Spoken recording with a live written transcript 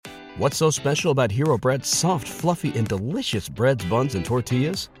What's so special about Hero Bread's soft, fluffy, and delicious breads, buns, and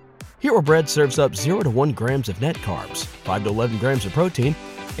tortillas? Hero Bread serves up 0 to 1 grams of net carbs, 5 to 11 grams of protein,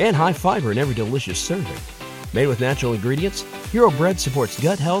 and high fiber in every delicious serving. Made with natural ingredients, Hero Bread supports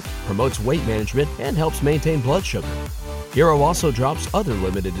gut health, promotes weight management, and helps maintain blood sugar. Hero also drops other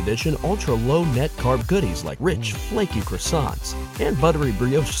limited edition ultra-low net carb goodies like rich, flaky croissants and buttery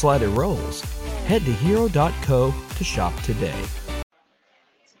brioche slider rolls. Head to hero.co to shop today.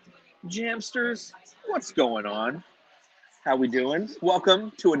 Jamsters, what's going on? How we doing?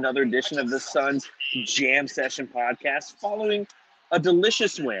 Welcome to another edition of the Suns Jam Session podcast following a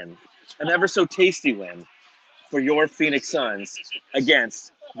delicious win, an ever so tasty win for your Phoenix Suns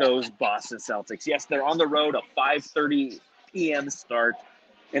against those Boston Celtics. Yes, they're on the road, a 5:30 p.m. start,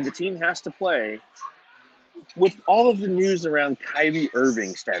 and the team has to play with all of the news around Kyrie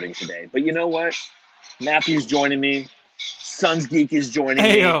Irving starting today. But you know what? Matthew's joining me. Suns Geek is joining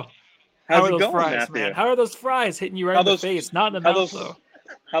me. Yo. How's How are it those going, fries, Matthew? man? How are those fries hitting you right in the face, not in the mouth, though?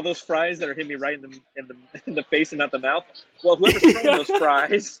 How those fries that are hitting me right in the face and not the mouth? Well, whoever's throwing those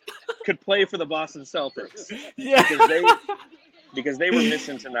fries could play for the Boston Celtics. Yeah. Because they were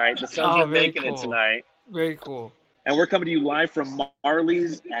missing tonight. The Suns are making it tonight. Very cool. And we're coming to you live from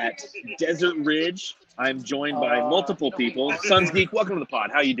Marley's at Desert Ridge. I'm joined by multiple people. Suns Geek, welcome to the pod.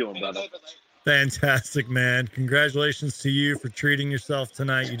 How you doing, brother? Fantastic, man. Congratulations to you for treating yourself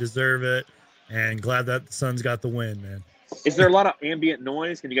tonight. You deserve it. And glad that the Suns got the win, man. Is there a lot of ambient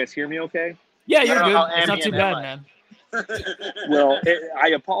noise? Can you guys hear me okay? Yeah, you're good. It's not too bad, man. Well, I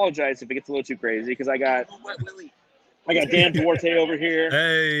apologize if it gets a little too crazy because I got Dan Duarte over here.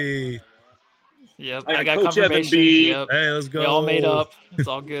 Hey. Yep, I got confirmation. Evan B. Yep. Hey, let's go. We all made up. It's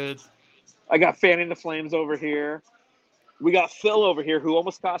all good. I got Fanning the Flames over here. We got Phil over here who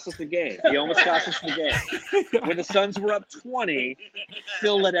almost cost us the game. He almost cost us the game. When the Suns were up 20,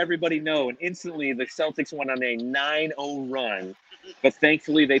 Phil let everybody know, and instantly the Celtics went on a 9-0 run. But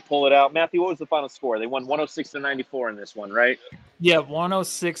thankfully they pull it out. Matthew, what was the final score? They won 106-94 in this one, right? Yeah,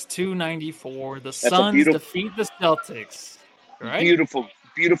 106-94. The Suns defeat the Celtics. Right?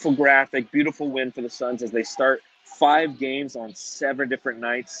 Beautiful graphic, beautiful win for the Suns as they start 5 games on 7 different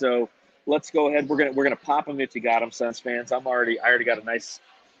nights. So let's go ahead. We're gonna pop them if you got them, Suns fans. I already got a nice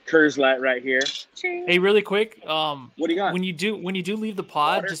Kurzlat right here. Hey, really quick. What do you got? When you do leave the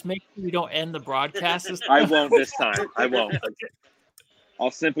pod, just make sure you don't end the broadcast. I won't this time. I won't. I'll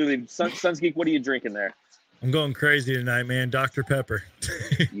simply leave. Suns Geek, what are you drinking there? I'm going crazy tonight, man. Dr. Pepper.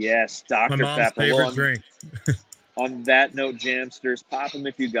 Yes, Dr. My mom's Pepper. favorite drink. On that note, Jamsters, pop them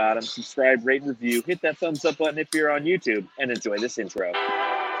if you got them. Subscribe, rate, and review. Hit that thumbs up button if you're on YouTube, and enjoy this intro.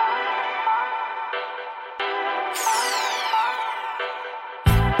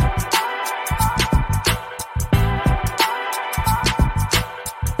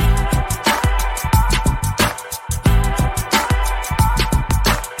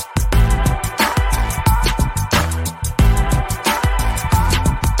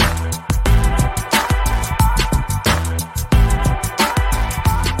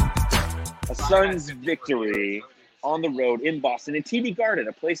 Suns victory on the road in Boston in TD Garden,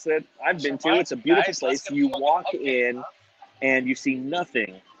 a place that I've been to. It's a beautiful place. You walk in and you see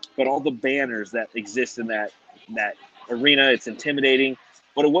nothing but all the banners that exist in that arena. It's intimidating,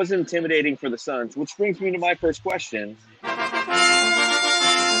 but it wasn't intimidating for the Suns, which brings me to my first question.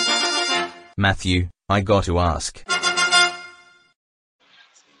 Matthew, I got to ask.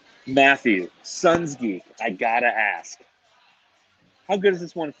 Matthew, Suns Geek, I gotta ask. How good does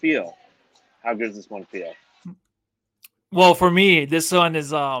this one feel? Well, for me, this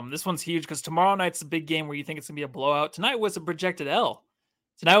one's huge because tomorrow night's a big game where you think it's gonna be a blowout. Tonight was a projected L.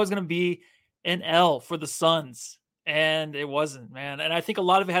 Tonight was gonna be an L for the Suns, and it wasn't, man. And I think a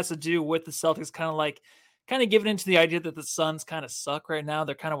lot of it has to do with the Celtics kind of giving into the idea that the Suns kind of suck right now.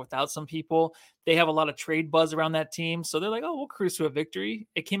 They're kind of without some people. They have a lot of trade buzz around that team, so they're like, oh, we'll cruise to a victory.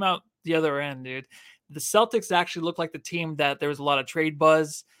 It came out the other end, dude. The Celtics actually looked like the team that there was a lot of trade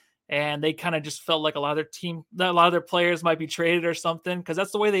buzz. And they kind of just felt like a lot of their players might be traded or something because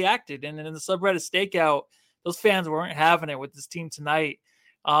that's the way they acted. And in the subreddit stakeout, those fans weren't having it with this team tonight.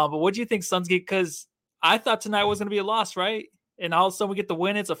 But what do you think, Suns Geek? Because I thought tonight was going to be a loss, right? And all of a sudden we get the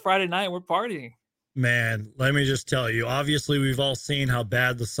win. It's a Friday night and we're partying. Man, let me just tell you, obviously we've all seen how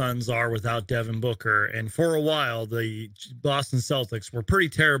bad the Suns are without Devin Booker. And for a while, the Boston Celtics were pretty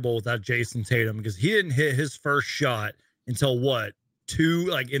terrible without Jason Tatum because he didn't hit his first shot until what?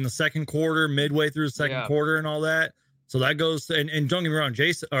 In the second quarter, midway through the second quarter and all that. So that goes to, and don't get me wrong,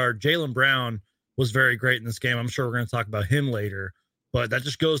 Jaylen Brown was very great in this game. I'm sure we're going to talk about him later, but that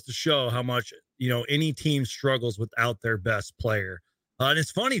just goes to show how much, any team struggles without their best player. And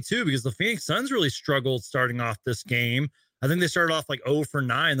it's funny, too, because the Phoenix Suns really struggled starting off this game. I think they started off like 0 for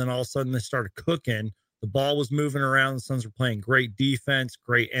 9. Then all of a sudden they started cooking. The ball was moving around. The Suns were playing great defense,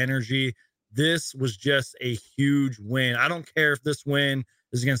 great energy. This was just a huge win. I don't care if this win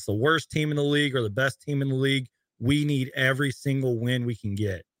is against the worst team in the league or the best team in the league. We need every single win we can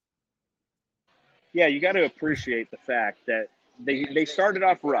get. Yeah, you got to appreciate the fact that they started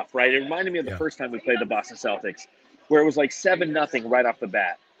off rough, right? It reminded me of the first time we played the Boston Celtics, where it was like 7-0 right off the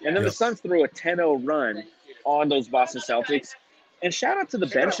bat. And then the Suns threw a 10-0 run on those Boston Celtics. And shout out to the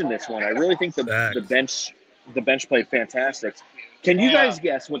bench in this one. I really think the bench played fantastic. Can you guys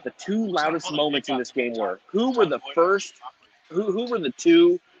guess what the two loudest moments in this game were? Who were the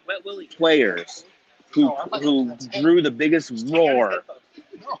two players who drew the biggest roar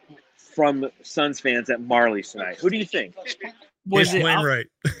from Suns fans at Marley's tonight? Who do you think? Was it Wainwright?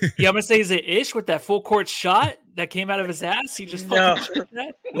 Yeah, I'm gonna say, is it Ish with that full court shot that came out of his ass? He just fucking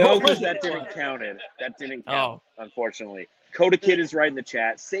that? No, because that didn't count. That didn't count, unfortunately. Coda Kid is right in the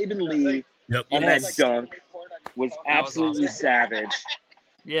chat. Saban Lee on that dunk was absolutely savage.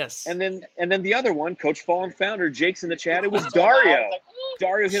 Yes. And then the other one, Coach Fallen Founder, Jake's in the chat. It was Dario.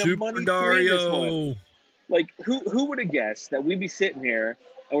 Dario hit a money three in this one. Like, who would have guessed that we'd be sitting here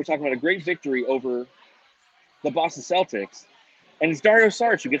and we're talking about a great victory over the Boston Celtics, and it's Dario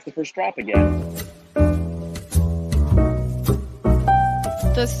Saric who gets the first drop again.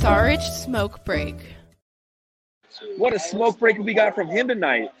 The Saric smoke break. What a smoke break we got from him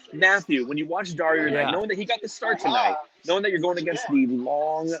tonight. Matthew, when you watch Dario tonight, knowing that he got the start tonight, knowing that you're going against the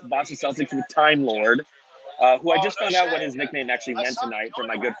long Boston Celtics with Time Lord, who I just found out what his nickname actually meant tonight from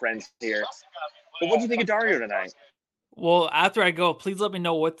my good friends here. But what do you think of Dario tonight? Well, after I go, please let me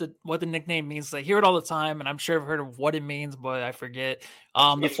know what the nickname means. I hear it all the time, and I'm sure I've heard of what it means, but I forget.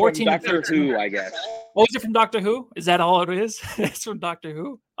 The 14 from Doctor Who, I guess. Oh, is it from Doctor Who? Is that all it is? It's from Doctor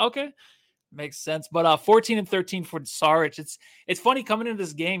Who. Okay, makes sense. But 14 and 13 for Saric. It's funny coming into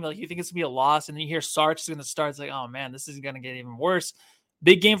this game, like you think it's gonna be a loss, and then you hear Saric is gonna start. It's like, oh man, this is gonna get even worse.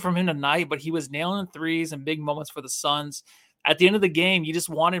 Big game from him tonight, but he was nailing threes and big moments for the Suns. At the end of the game, you just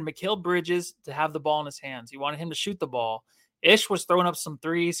wanted Mikal Bridges to have the ball in his hands. You wanted him to shoot the ball. Ish was throwing up some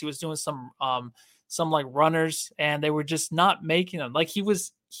threes. He was doing some like runners, and they were just not making them. Like he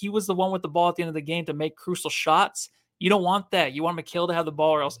was the one with the ball at the end of the game to make crucial shots. You don't want that. You want Mikal to have the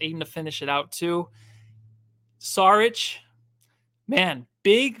ball or else Aiden to finish it out too. Saric, man,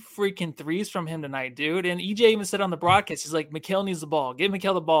 big freaking threes from him tonight, dude. And EJ even said on the broadcast, he's like, Mikal needs the ball. Give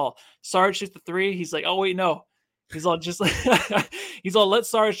Mikal the ball. Saric shoots the three. He's like, oh, wait, no. He's all just like, he's all, let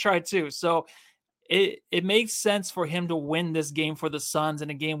Saric try too. So it makes sense for him to win this game for the Suns in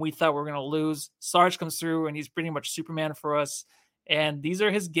a game we thought we were going to lose. Saric comes through and he's pretty much Superman for us. And these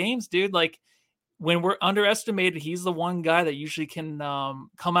are his games, dude. Like when we're underestimated, he's the one guy that usually can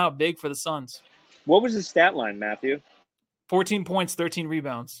come out big for the Suns. What was his stat line, Matthew? 14 points, 13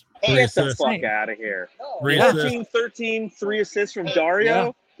 rebounds. Get the fuck out of here. 14, 13, 3 assists from Dario?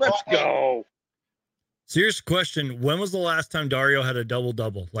 Yeah. Let's go. Serious question. When was the last time Dario had a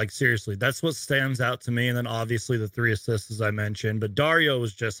double-double? Like, seriously, that's what stands out to me. And then obviously the 3 assists, as I mentioned. But Dario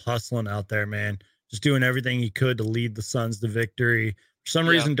was just hustling out there, man. Just doing everything he could to lead the Suns to victory. For some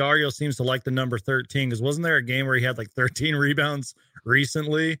reason, Dario seems to like the number 13, because wasn't there a game where he had like 13 rebounds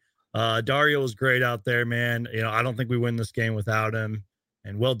recently? Dario was great out there, man. You know, I don't think we win this game without him.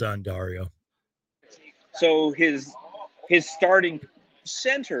 And well done, Dario. So his starting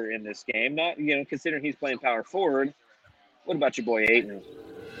center in this game, not, you know, considering he's playing power forward. What about your boy Ayton?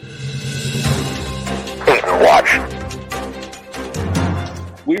 Ayton, watch.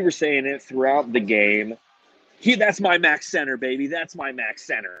 We were saying it throughout the game. That's my max center, baby. That's my max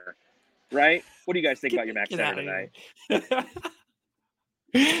center. Right? What do you guys think about your max center tonight?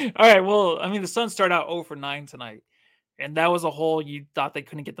 All right. Well, I mean, the Suns start out 0 for 9 tonight. And that was a hole you thought they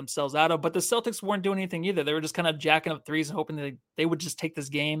couldn't get themselves out of. But the Celtics weren't doing anything either. They were just kind of jacking up threes and hoping that they would just take this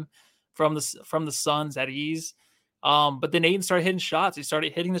game from the Suns at ease. But then Ayton started hitting shots. He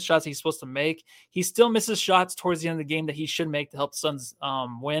started hitting the shots he's supposed to make. He still misses shots towards the end of the game that he should make to help the Suns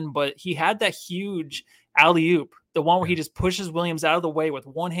win. But he had that huge alley-oop, the one where he just pushes Williams out of the way with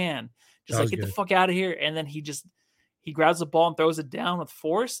one hand. Just like, get the fuck out of here. And then he grabs the ball and throws it down with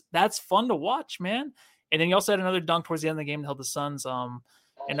force. That's fun to watch, man. And then he also had another dunk towards the end of the game to help the Suns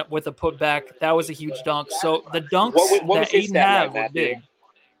and with a putback. That was a huge dunk. So the dunks that Ayton had were big.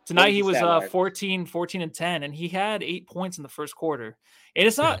 Tonight he was 14 and 10, and he had 8 points in the first quarter. And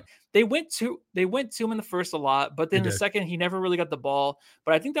it's not they went to him in the first a lot, but then in the second he never really got the ball.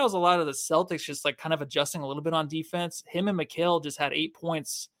 But I think that was a lot of the Celtics just like kind of adjusting a little bit on defense. Him and Mikal just had 8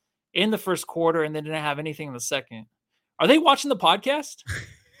 points in the first quarter and then didn't have anything in the second. Are they watching the podcast?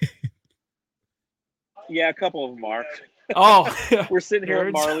 Yeah, a couple of them are. Oh, We're sitting here at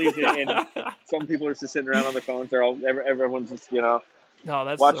nerds. Marley's, and some people are just sitting around on their phones. Everyone's just, No,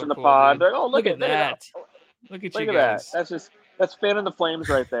 that's watching so the cool, pod. dude. They're, oh, look at that. Look at Look you at guys. that. That's fanning the flames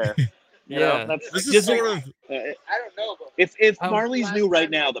right there. You know, This is sort of. I don't know. It's Marley's new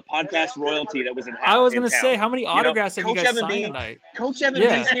right now. The podcast royalty that was in. I was going to say, how many autographs have you guys Evan signed tonight? Coach Evan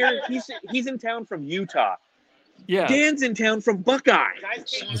B's here. He's in town from Utah. Yeah. Dan's in town from Buckeye.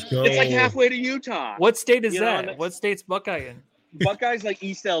 Let's go. It's like halfway to Utah. What state is You know, that? and What state's Buckeye in? Buckeye's like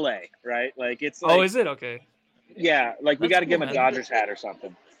East LA, right? Like it's. Like, Oh, is it? Okay. Yeah, like we That's got to cool, give him a man. Dodgers hat or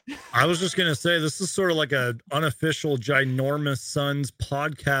something. I was just gonna say this is sort of like a unofficial ginormous Suns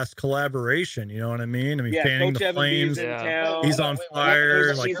podcast collaboration. You know what I mean? Yeah, fanning Coach the Evan B's flames. in Yeah. town. He's on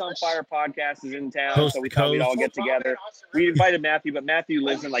fire. He's on fire. Podcast is in town, Coast so we to thought we'd coast. all get together. We invited Matthew, but Matthew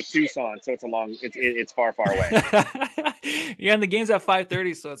lives in like Tucson, so it's far away. Yeah, and the game's at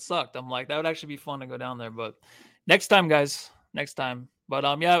 5:30, so it sucked. I'm like, that would actually be fun to go down there, but next time, guys. Next time. But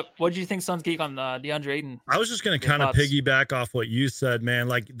yeah, what did you think, Suns Geek, on DeAndre Ayton? I was just going to Your kind of thoughts? piggyback off what you said, man.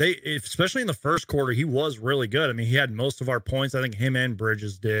 Like especially in the first quarter, he was really good. I mean, he had most of our points. I think him and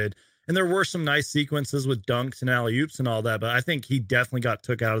Bridges did. And there were some nice sequences with dunks and alley-oops and all that, but I think he definitely got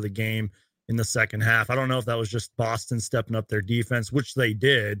took out of the game in the second half. I don't know if that was just Boston stepping up their defense, which they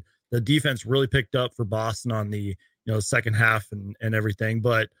did. The defense really picked up for Boston on the, second half and everything.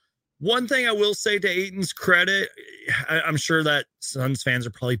 But one thing I will say to Ayton's credit, I'm sure that Suns fans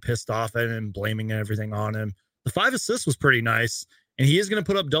are probably pissed off at him and blaming everything on him. The 5 assists was pretty nice, and he is going to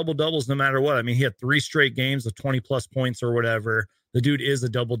put up double-doubles no matter what. I mean, he had 3 straight games of 20-plus points or whatever. The dude is a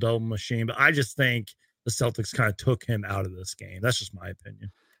double-double machine, but I just think the Celtics kind of took him out of this game. That's just my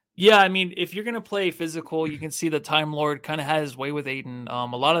opinion. Yeah, I mean, if you're going to play physical, you can see the Time Lord kind of had his way with Ayton. A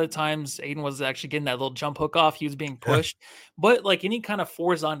lot of the times, Ayton was actually getting that little jump hook off. He was being pushed. But like any kind of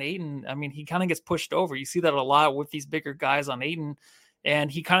force on Ayton, I mean, he kind of gets pushed over. You see that a lot with these bigger guys on Ayton. And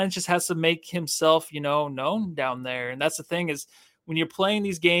he kind of just has to make himself, known down there. And that's the thing is when you're playing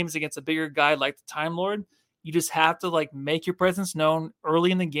these games against a bigger guy like the Time Lord, you just have to like make your presence known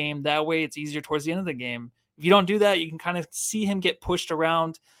early in the game. That way it's easier towards the end of the game. If you don't do that, you can kind of see him get pushed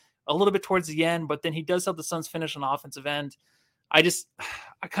around a little bit towards the end, but then he does help the Suns finish on the offensive end. I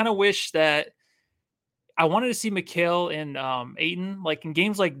kind of wish that I wanted to see Mikal and Ayton, like in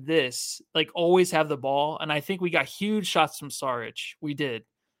games like this, like always have the ball. And I think we got huge shots from Saric. We did.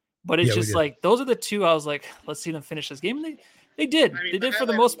 But it's just like, those are the two I was like, let's see them finish this game. And they did. They did for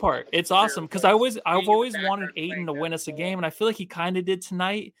the most part. It's awesome because I've always wanted Ayton to win us a game. And I feel like he kind of did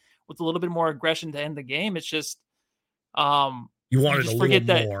tonight with a little bit more aggression to end the game. It's just, you wanted a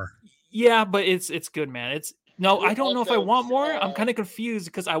little more. Yeah, but it's good, man. I don't know if I want more. I'm kind of confused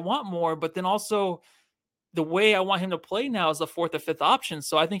because I want more, but then also the way I want him to play now is the 4th or 5th option.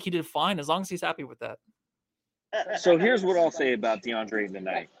 So I think he did fine as long as he's happy with that. So here's what I'll say about DeAndre Ayton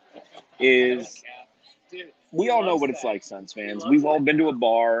tonight is we all know what it's like, Suns fans. We've all been to a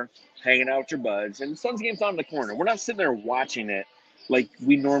bar, hanging out with your buds, and Suns game's on the corner. We're not sitting there watching it like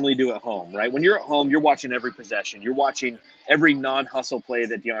we normally do at home, right? When you're at home, you're watching every possession. You're watching every non-hustle play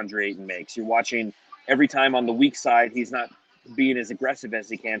that DeAndre Ayton makes. You're watching every time on the weak side, he's not being as aggressive as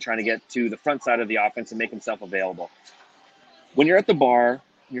he can, trying to get to the front side of the offense and make himself available. When you're at the bar,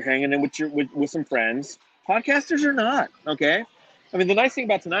 you're hanging in with some friends. Podcasters are not, okay? I mean, the nice thing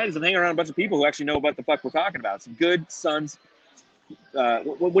about tonight is I'm hanging around a bunch of people who actually know what the fuck we're talking about. Some good Suns.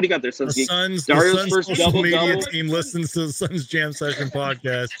 What do you got there, Suns? The Suns first social media double-double. team listens to the Suns Jam Session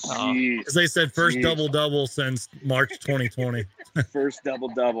podcast. As they said, first double-double since March 2020. First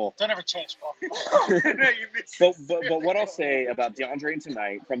double-double. Don't ever change, Paul. But what I'll say about DeAndre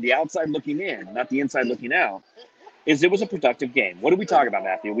tonight, from the outside looking in, not the inside looking out, is it was a productive game. What did we talk about,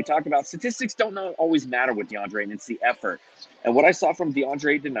 Matthew? We talked about statistics don't always matter with DeAndre, and it's the effort. And what I saw from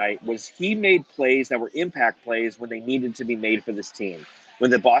DeAndre tonight was he made plays that were impact plays when they needed to be made for this team.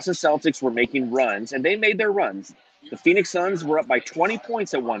 When the Boston Celtics were making runs, and they made their runs, the Phoenix Suns were up by 20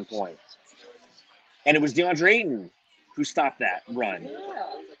 points at one point. And it was DeAndre Ayton who stopped that run.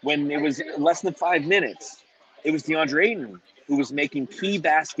 When it was less than 5 minutes, it was DeAndre Ayton who was making key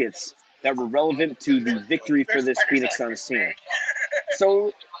baskets that were relevant to the victory for this Phoenix Suns team.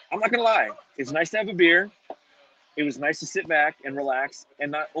 So I'm not going to lie. It's nice to have a beer. It was nice to sit back and relax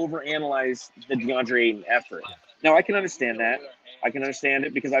and not overanalyze the DeAndre Ayton effort. Now, I can understand that. I can understand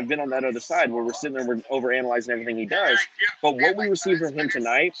it because I've been on that other side where we're sitting there, we're overanalyzing everything he does. But what we received from him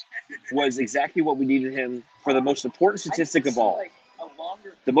tonight was exactly what we needed him for the most important statistic of all.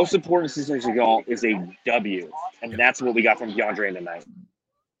 The most important statistic of all is a W. And that's what we got from DeAndre tonight.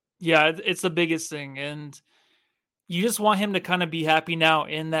 Yeah, it's the biggest thing. And, you just want him to kind of be happy now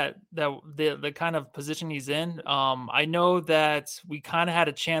in the kind of position he's in. I know that we kind of had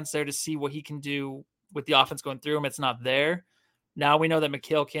a chance there to see what he can do with the offense going through him. It's not there. Now we know that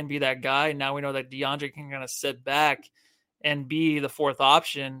Mikal can be that guy. Now we know that DeAndre can kind of sit back and be the fourth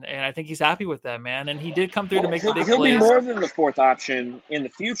option. And I think he's happy with that, man. And he did come through to make the big He'll plays. be more than the fourth option in the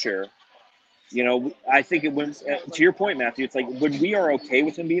future. You know, I think it went to your point, Matthew. It's like when we are okay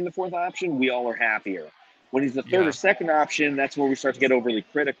with him being the fourth option, we all are happier. When he's the third or second option, that's where we start to get overly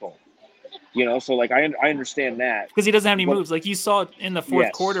critical. You know, so like I understand that because he doesn't have any moves. Like you saw in the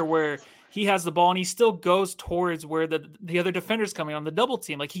fourth quarter where he has the ball and he still goes towards where the other defender's coming on the double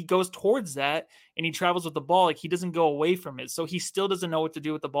team. Like he goes towards that and he travels with the ball. Like he doesn't go away from it. So he still doesn't know what to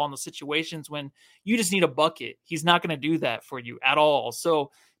do with the ball in those situations when you just need a bucket. He's not going to do that for you at all.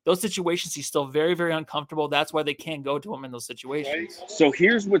 So those situations, he's still very, very uncomfortable. That's why they can't go to him in those situations. So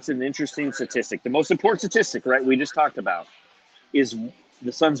here's what's an interesting statistic. The most important statistic, right, we just talked about is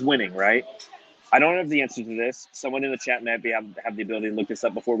the Suns winning, right? I don't have the answer to this. Someone in the chat might have the ability to look this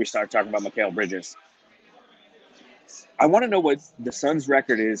up before we start talking about Mikal Bridges. I want to know what the Suns'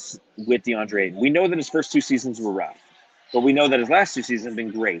 record is with DeAndre Ayton. We know that his first 2 seasons were rough, but we know that his last 2 seasons have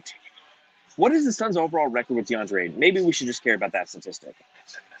been great. What is the Suns' overall record with DeAndre Ayton? Maybe we should just care about that statistic.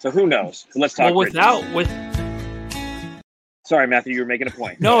 So who knows? Let's talk. Well, Sorry, Matthew, you were making a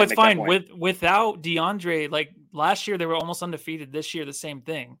point. No, it's fine. Without DeAndre, like last year, they were almost undefeated. This year, the same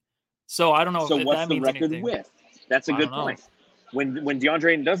thing. So I don't know. So if what's that the means record anything. with? That's a good point. When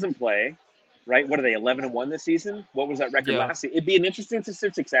DeAndre Ayton doesn't play, right? What are they? 11-1 this season. What was that record last season? It'd be an interesting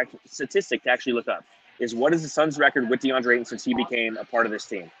statistic to actually look up. Is what is the Suns' record with DeAndre Ayton since he became a part of this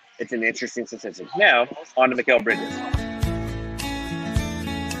team? It's an interesting statistic. Now on to Mikal Bridges.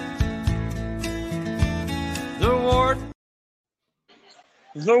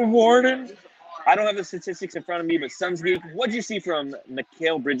 The Warden. I don't have the statistics in front of me, but Suns Geek, what did you see from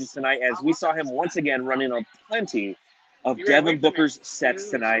Mikal Bridges tonight as we saw him once again running on plenty of Devin Booker's sets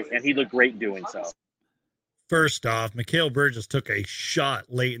tonight, and he looked great doing so? First off, Mikal Bridges took a shot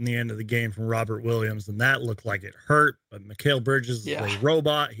late in the end of the game from Robert Williams, and that looked like it hurt. But Mikal Bridges is a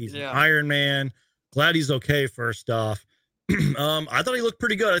robot. He's an Iron Man. Glad he's okay, first off. I thought he looked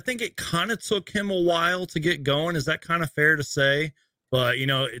pretty good. I think it kind of took him a while to get going. Is that kind of fair to say? But, you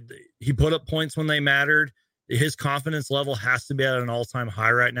know, he put up points when they mattered. His confidence level has to be at an all-time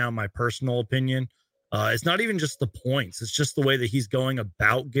high right now, in my personal opinion. It's not even just the points. It's just the way that he's going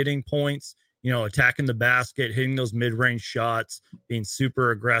about getting points, you know, attacking the basket, hitting those mid-range shots, being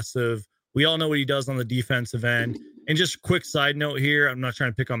super aggressive. We all know what he does on the defensive end. And just a quick side note here, I'm not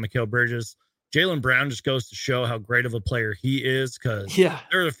trying to pick on Mikal Bridges. Jaylen Brown just goes to show how great of a player he is, because there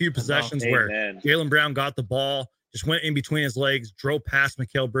are a few possessions where Jaylen Brown got the ball, just went in between his legs, drove past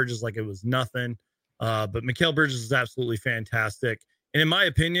Mikal Bridges like it was nothing. But Mikal Bridges is absolutely fantastic. And in my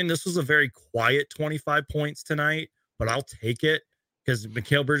opinion, this was a very quiet 25 points tonight, but I'll take it because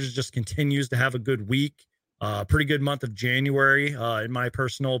Mikal Bridges just continues to have a good week. Pretty good month of January, in my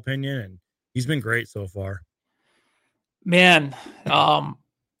personal opinion. And he's been great so far. Man,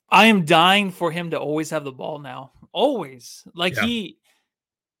 I am dying for him to always have the ball now. Always. Like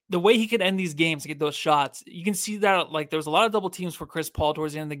the way he could end these games to get those shots, you can see that like there was a lot of double teams for Chris Paul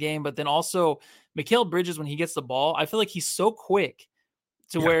towards the end of the game, but then also Mikal Bridges, when he gets the ball, I feel like he's so quick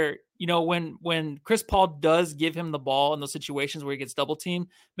to where, you know, when Chris Paul does give him the ball in those situations where he gets double teamed,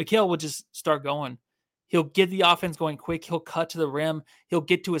 Mikal will just start going. He'll get the offense going quick. He'll cut to the rim. He'll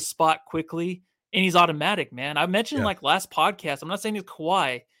get to his spot quickly, and he's automatic, man. I mentioned like last podcast, I'm not saying he's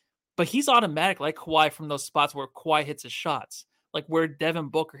Kawhi, but he's automatic like Kawhi from those spots where Kawhi hits his shots, like where Devin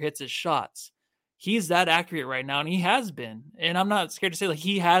Booker hits his shots. He's that accurate right now, and he has been. And I'm not scared to say like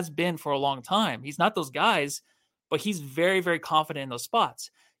he has been for a long time. He's not those guys, but he's very, very confident in those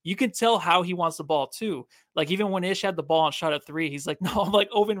spots. You can tell how he wants the ball too. Like even when Ish had the ball and shot at 3, he's like, no, I'm like,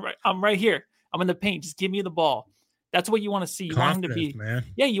 I'm right here. I'm in the paint. Just give me the ball. That's what you want to see. You want him to be,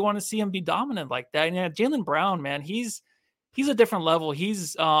 you want to see him be dominant like that. And Jaylen Brown, man, he's a different level.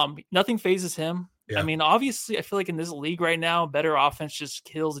 He's nothing phases him. Yeah. I mean, obviously, I feel like in this league right now, better offense just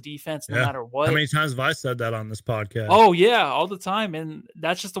kills defense no matter what. How many times have I said that on this podcast? Oh, yeah, all the time. And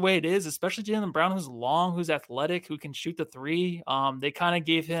that's just the way it is, especially Jaylen Brown, who's long, who's athletic, who can shoot the 3. They kind of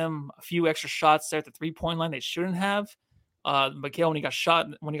gave him a few extra shots there at the 3-point line they shouldn't have. Mikal, when he got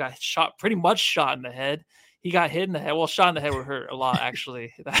shot, pretty much shot in the head. He got hit in the head. Well, shot in the head would hurt a lot,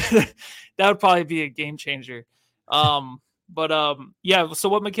 actually. That would probably be a game changer. So what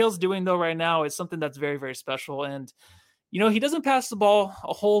Mikal's doing though right now is something that's very, very special. And he doesn't pass the ball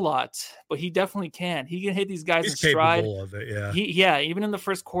a whole lot, but he definitely can. He can hit these guys He's in stride. capable of it, yeah. Even in the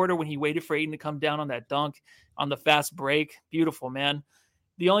first quarter when he waited for Aiden to come down on that dunk on the fast break, beautiful, man.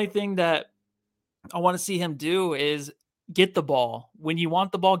 The only thing that I want to see him do is get the ball. When you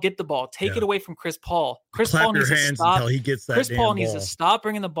want the ball, get the ball. Take it away from Chris Paul. Chris Paul needs to stop. Until he gets that Chris Paul ball. needs to stop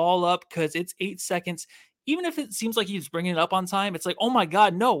bringing the ball up because it's 8 seconds. Even if it seems like he's bringing it up on time, it's like, oh my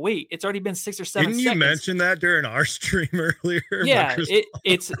God, no, wait, it's already been 6 or 7 seconds. Didn't you mention that during our stream earlier? Yeah, because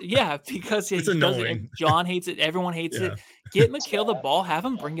he does it. And John hates it. Everyone hates it. Get Mikal the ball, have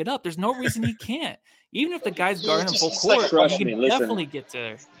him bring it up. There's no reason he can't. Even if the guy's guarding him full court, he can definitely get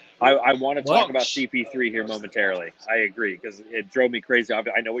there. I want to talk about CP3 here momentarily. I agree because it drove me crazy. I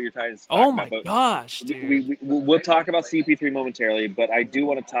know what you're trying to talk about. Oh my gosh, dude. We'll talk about CP3 momentarily, but I do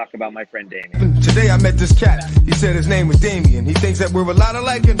want to talk about my friend Damien. Today I met this cat. He said his name was Damien. He thinks that we're a lot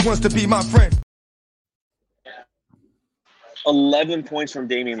alike and wants to be my friend. 11 points from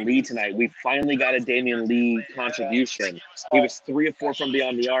Damian Lee tonight. We finally got a Damian Lee contribution. He was 3 of 4 from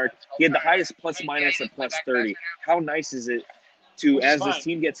beyond the arc. He had the highest plus minus of plus 30. How nice is it as this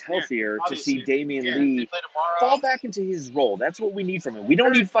team gets healthier, to see Damian Lee fall back into his role? That's what we need from him. We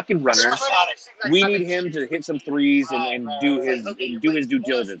don't need fucking runners. We need him to hit some threes and do his due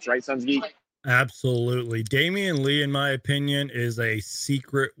diligence, right, Sons Geek? Absolutely. Damian Lee, in my opinion, is a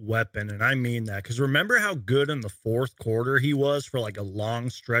secret weapon, and I mean that because remember how good in the fourth quarter he was for like a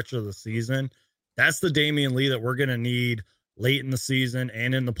long stretch of the season? That's the Damian Lee that we're going to need late in the season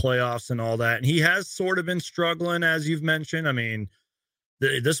and in the playoffs and all that. And he has sort of been struggling, as you've mentioned. I mean,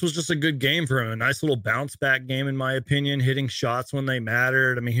 this was just a good game for him. A nice little bounce back game, in my opinion, hitting shots when they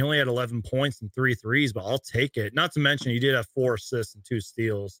mattered. I mean, he only had 11 points and 3 threes, but I'll take it. Not to mention he did have 4 assists and 2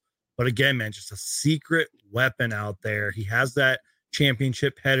 steals. But again, man, just a secret weapon out there. He has that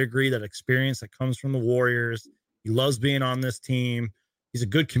championship pedigree, that experience that comes from the Warriors. He loves being on this team. He's a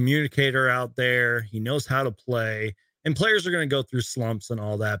good communicator out there. He knows how to play. And players are going to go through slumps and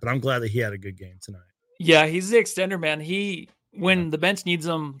all that, but I'm glad that he had a good game tonight. Yeah, he's the extender, man. When the bench needs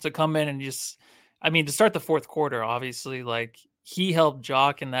him to come in and to start the fourth quarter, obviously, like he helped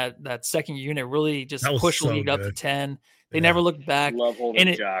Jock and that second unit really just push the league up to 10. They never looked back. Love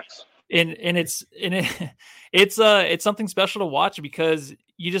holding Jocks. And it's something special to watch because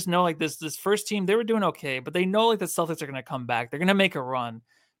you just know like this first team, they were doing okay, but they know like the Celtics are going to come back. They're going to make a run.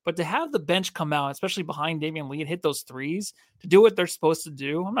 But to have the bench come out, especially behind Damian Lee, and hit those threes to do what they're supposed to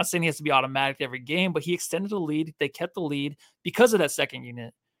do, I'm not saying he has to be automatic every game, but he extended the lead. They kept the lead because of that second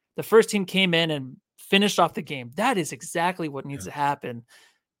unit. The first team came in and finished off the game. That is exactly what needs to happen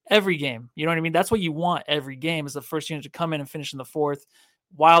every game. You know what I mean? That's what you want every game, is the first unit to come in and finish in the fourth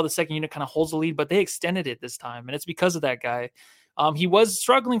while the second unit kind of holds the lead, but they extended it this time, and it's because of that guy. He was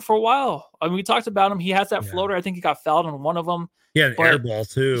struggling for a while. I mean, we talked about him. He has that floater. I think he got fouled on one of them. Yeah, an air ball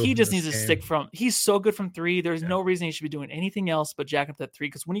too. He just needs to stick from. He's so good from 3. There's no reason he should be doing anything else but jacking up that 3.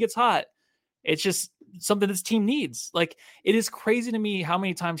 Because when he gets hot, it's just something this team needs. Like, it is crazy to me how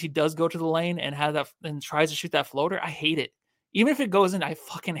many times he does go to the lane and have that and tries to shoot that floater. I hate it. Even if it goes in, I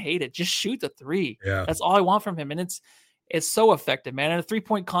fucking hate it. Just shoot the 3. Yeah, that's all I want from him, and it's so effective, man. And a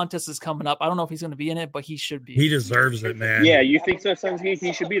 3-point contest is coming up. I don't know if he's going to be in it, but he should be. He deserves it, man. Yeah, you think so, Sons Geek?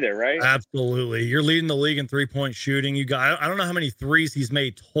 He should be there, right? Absolutely. You're leading the league in 3-point shooting. I don't know how many threes he's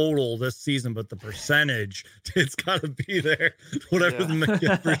made total this season, but the percentage, it's got to be there. Whatever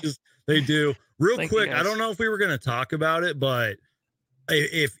the averages they do. Real quick, I don't know if we were going to talk about it, but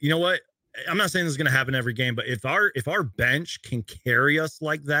if you know what, I'm not saying this is going to happen every game, but if our bench can carry us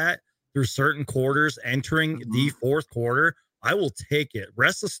like that through certain quarters entering the fourth quarter, I will take it.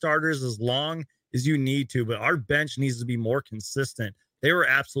 Rest the starters as long as you need to, but our bench needs to be more consistent. They were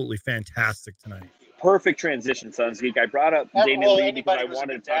absolutely fantastic tonight. Perfect transition, Sons Geek. I brought up Damian Lee because I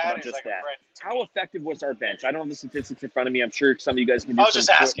wanted to talk about just that. How effective was our bench? I don't have the statistics in front of me. I'm sure some of you guys can do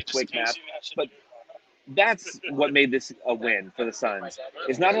some quick math, but that's what made this a win for the Suns.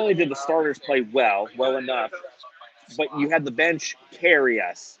 Is not only did the starters play well enough, but you had the bench carry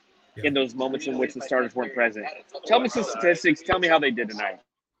us in those moments in which the starters weren't present. Tell me some statistics. Tell me how they did tonight.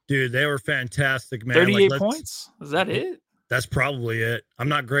 Dude, they were fantastic, man. 38 points? Is that it? That's probably it. I'm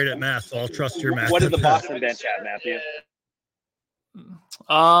not great at math, so I'll trust your math. What did the Boston bench have, Matthew?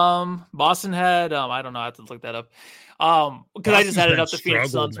 Boston had, I don't know. I have to look that up. Because I just added up the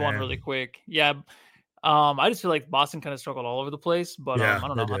Phoenix Suns one really quick. Yeah. I just feel like Boston kind of struggled all over the place, but I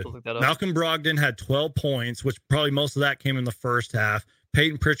don't know. I'll have to look that up. Malcolm Brogdon had 12 points, which probably most of that came in the first half.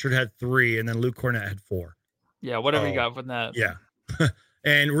 Peyton Pritchard had 3, and then Luke Cornett had 4. Yeah, whatever you got from that. Yeah.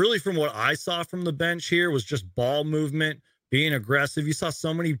 And really from what I saw from the bench here was just ball movement, being aggressive. You saw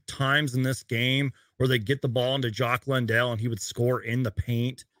so many times in this game where they get the ball into Jock Landale and he would score in the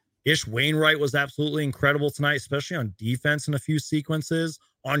paint. Ish Wainwright was absolutely incredible tonight, especially on defense in a few sequences.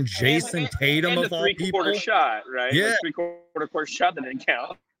 On Jason Tatum, and of all people. three-quarter shot, right? Yeah. Like three-quarter court shot that didn't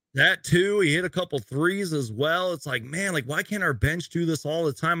count. That too. He hit a couple threes as well. It's like, man, like, why can't our bench do this all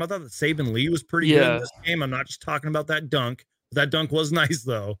the time? I thought that Saban Lee was pretty good in this game. I'm not just talking about that dunk. That dunk was nice,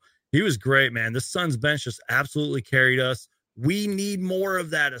 though. He was great, man. The Suns bench just absolutely carried us. We need more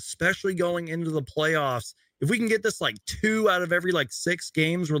of that, especially going into the playoffs. If we can get this like 2 out of every like 6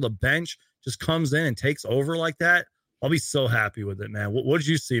 games where the bench just comes in and takes over like that, I'll be so happy with it, man. What did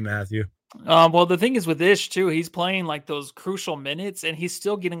you see, Matthew? Well, the thing is with Ish too, he's playing like those crucial minutes and he's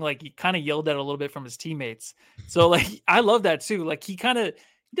still getting like, he kind of yelled at a little bit from his teammates. So like, I love that too. Like he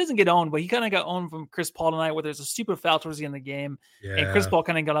doesn't get owned, but he kind of got owned from Chris Paul tonight where there's a stupid foul towards the end of the game. Yeah. And Chris Paul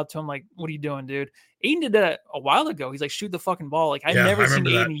kind of got up to him like, what are you doing, dude? Aiden did that a while ago. He's like, shoot the fucking ball. Like I've never seen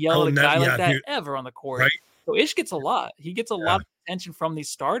Aiden yell at a guy like that ever on the court. Right? So Ish gets a lot. He gets a lot of attention from these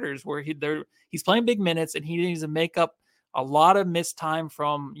starters where he's playing big minutes and he needs to make up a lot of missed time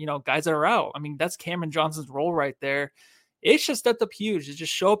from, guys that are out. I mean, that's Cameron Johnson's role right there. Ish just stepped up huge. To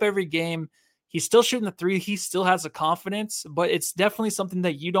just show up every game. He's still shooting the 3. He still has the confidence, but it's definitely something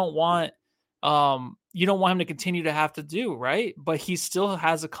that you don't want. You don't want him to continue to have to do, right? But he still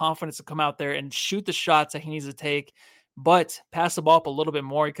has the confidence to come out there and shoot the shots that he needs to take, but pass the ball up a little bit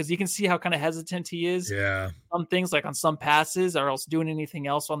more because you can see how kind of hesitant he is. Yeah. Some things like on some passes or else doing anything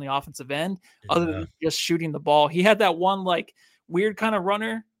else on the offensive end other than just shooting the ball. He had that one like weird kind of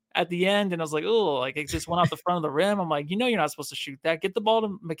runner at the end, and I was like, oh, like it just went off the front of the rim. I'm like, you're not supposed to shoot that. Get the ball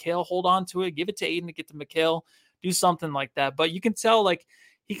to Mikal, hold on to it, give it to Aiden to get to Mikal, do something like that. But you can tell like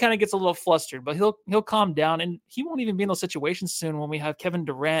he kind of gets a little flustered, but he'll calm down, and he won't even be in those situations soon when we have Kevin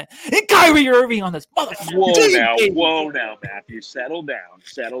Durant and Kyrie Irving on this motherfucker. Whoa now, Matthew, settle down.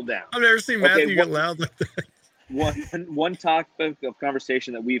 I've never seen Matthew get loud like that. One topic of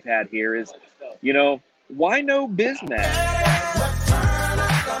conversation that we've had here is, why no Bismack?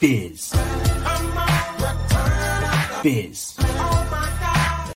 Biz.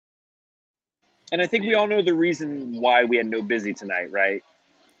 And I think we all know the reason why we had no Busy tonight, right?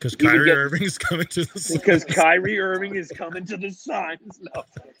 Because Kyrie Irving is coming to the Suns. Because Kyrie Irving is coming to the Suns.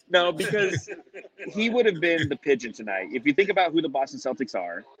 No, because he would have been the pigeon tonight. If you think about who the Boston Celtics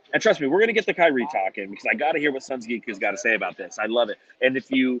are, and trust me, we're going to get the Kyrie talking because I got to hear what Suns Geek has got to say about this. I love it. And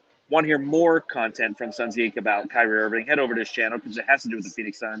if you want to hear more content from Suns Geek about Kyrie Irving, head over to his channel because it has to do with the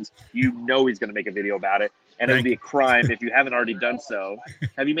Phoenix Suns. You know he's going to make a video about it, and it would be a crime if you haven't already done so.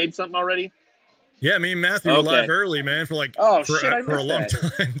 Have you made something already? Yeah, me and Matthew were live early, man, for a long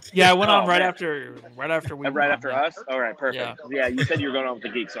time. Yeah, I went on right after us. All right, perfect. Yeah, you said you were going on with the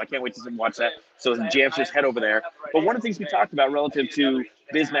Geek, so I can't wait to watch that. So Jams, just head over there. But one of the things we talked about relative to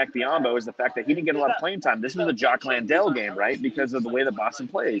Bismack Biyombo is the fact that he didn't get a lot of playing time. This was a Jock Landale game, right? Because of the way that Boston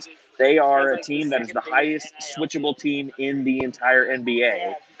plays. They are a team that is the highest switchable team in the entire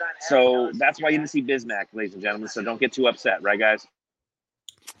NBA. So that's why you didn't see Bismack, ladies and gentlemen. So don't get too upset, right, guys?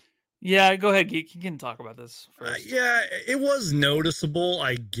 Yeah, go ahead, Geek. You can talk about this first. Yeah, it was noticeable,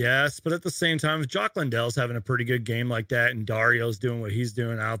 I guess. But at the same time, Jock Landale's having a pretty good game like that, and Dario's doing what he's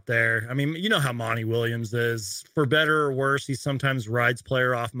doing out there. I mean, you know how Monty Williams is. For better or worse, he sometimes rides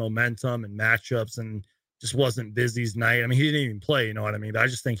player off momentum and matchups, and just wasn't Busy's night. I mean, he didn't even play, you know what I mean? But I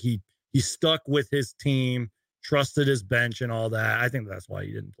just think he stuck with his team, trusted his bench and all that. I think that's why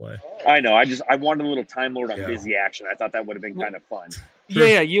he didn't play. I know. I wanted a little Time Lord on Busy action. I thought that would have been kind of fun.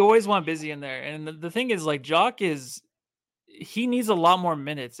 Yeah, you always want Busy in there. And the thing is, like, he needs a lot more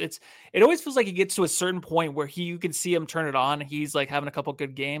minutes. It always feels like he gets to a certain point where you can see him turn it on. He's like having a couple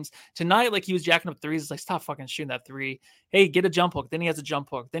good games. Tonight, like he was jacking up threes. It's like, stop fucking shooting that 3. Hey, get a jump hook. Then he has a jump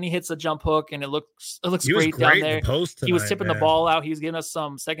hook. Then he hits a jump hook and it looks great down there. He was tipping the ball out. He was giving us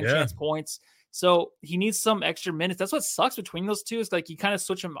some second chance points. So he needs some extra minutes. That's what sucks between those two is like you kind of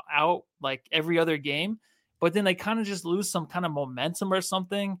switch them out like every other game, but then they kind of just lose some kind of momentum or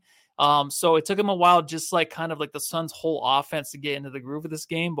something. So it took him a while, just like kind of like the Suns' whole offense to get into the groove of this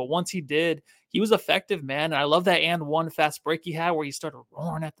game. But once he did, he was effective, man. And I love that and one fast break he had where he started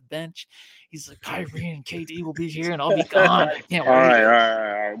roaring at the bench. He's like, Kyrie and KD will be here and I'll be gone. I can't wait. All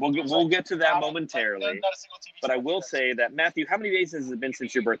right. We'll get to that momentarily. But I will say that, Matthew, how many days has it been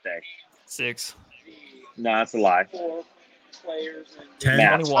since your birthday? 6. No, that's a lie.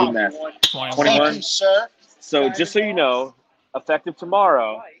 10. 21. So just so you know, effective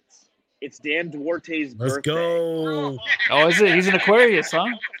tomorrow, it's Dan Duarte's birthday. Let's go. Oh, is it? He's an Aquarius, huh?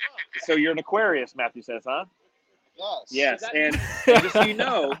 So you're an Aquarius, Matthew says, huh? Yes, and just so you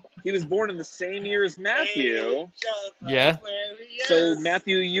know, he was born in the same year as Matthew. Yeah. So,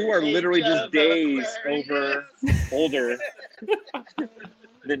 Matthew, you are literally just days older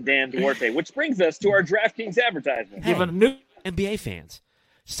than Dan Duarte, which brings us to our DraftKings advertisement. Hey, Give a new NBA fans,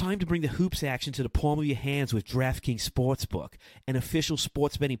 it's time to bring the hoops action to the palm of your hands with DraftKings Sportsbook, an official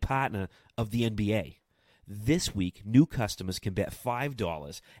sports betting partner of the NBA. This week, new customers can bet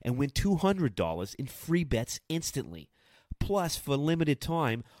 $5 and win $200 in free bets instantly. Plus, for a limited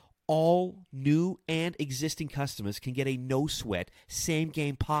time, all new and existing customers can get a no-sweat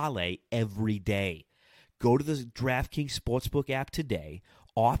same-game parlay every day. Go to the DraftKings Sportsbook app today,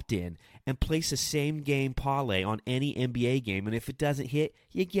 opt in, and place a same-game parlay on any NBA game, and if it doesn't hit,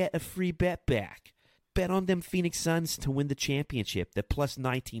 you get a free bet back. Bet on them Phoenix Suns to win the championship. They're plus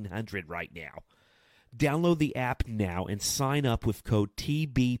 1,900 right now. Download the app now and sign up with code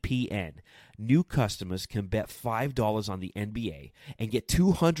TBPN. New customers can bet $5 on the NBA and get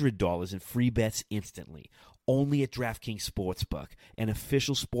 $200 in free bets instantly. Only at DraftKings Sportsbook, an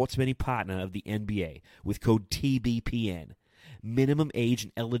official sports betting partner of the NBA, with code TBPN. Minimum age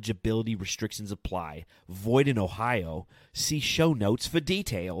and eligibility restrictions apply. Void in Ohio. See show notes for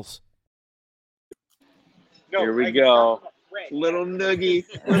details. Here we go. Little noogie.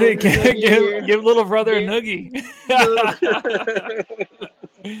 give little brother a noogie.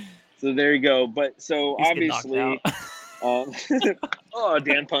 So there you go. But so He's getting knocked obviously,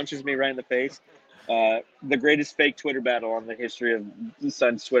 Dan punches me right in the face. The greatest fake Twitter battle on the history of the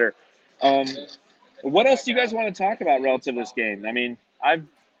Suns Twitter. What else do you guys want to talk about relative to this game? I mean, I've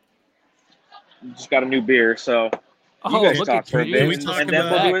just got a new beer, so you guys look talk at for a you. bit, we talk and then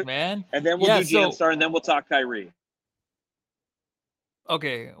about- we'll do it, man. and then we'll Yeah, do Jam Star, and then we'll talk Kyrie.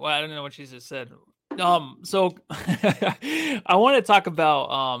 Okay, well, I don't know what she just said. So I want to talk about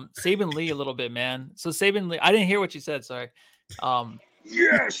Saban Lee a little bit, man. So Saban Lee, I didn't hear what you said. Sorry.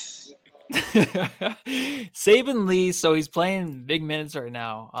 Yes. Saban Lee, so he's playing big minutes right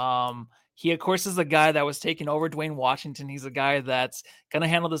now. He of course is the guy that was taking over Dwayne Washington. He's a guy that's gonna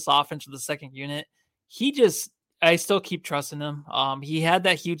handle this offense with the second unit. I still keep trusting him. He had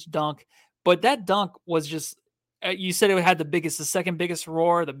that huge dunk, but that dunk was just. You said it had the second biggest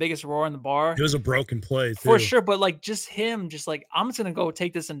roar, the biggest roar in the bar. It was a broken play, too. For sure, but like just him, I'm just gonna go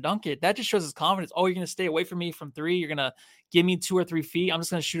take this and dunk it. That just shows his confidence. Oh, you're gonna stay away from me from three. You're gonna give me 2 or 3 feet. I'm just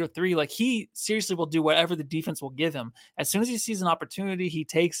gonna shoot a three. Like he seriously will do whatever the defense will give him. As soon as he sees an opportunity, he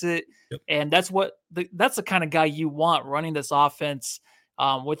takes it, and that's the kind of guy you want running this offense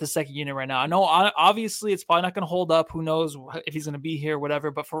with the second unit right now. I know obviously it's probably not gonna hold up. Who knows if he's gonna be here,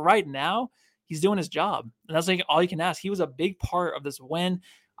 whatever. But for right now, he's doing his job, and that's like all you can ask. He was a big part of this win.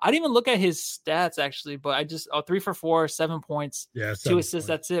 I didn't even look at his stats actually, but I just 3 for 4, 7 points, 2 assists.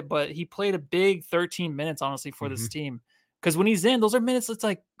 That's it. But he played a big 13 minutes honestly for this team, because when he's in, those are minutes it's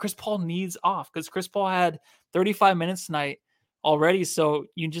like Chris Paul needs off, because Chris Paul had 35 minutes tonight already, so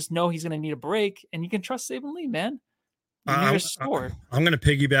you just know he's going to need a break, and you can trust Saban Lee, man. I'm going to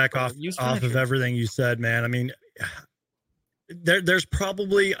piggyback off of everything you said, man. I mean, there's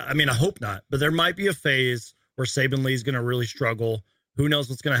probably, I mean, I hope not, but there might be a phase where Saban Lee's going to really struggle. Who knows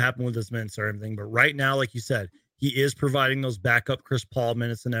what's going to happen with his minutes or everything. But right now, like you said, he is providing those backup Chris Paul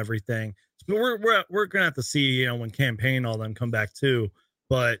minutes and everything. So we're going to have to see, when Campaign and all them come back too.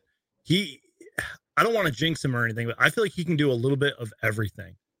 But I don't want to jinx him or anything, but I feel like he can do a little bit of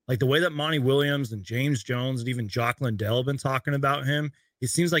everything. Like the way that Monty Williams and James Jones and even Jock Lindell have been talking about him, it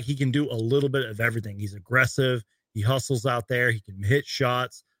seems like he can do a little bit of everything. He's aggressive. He hustles out there. He can hit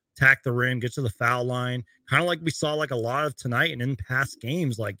shots, attack the rim, get to the foul line. Kind of like we saw like a lot of tonight and in past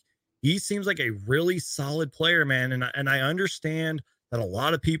games. Like he seems like a really solid player, man. And I understand that a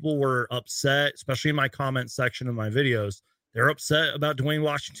lot of people were upset, especially in my comment section of my videos. They're upset about Dwayne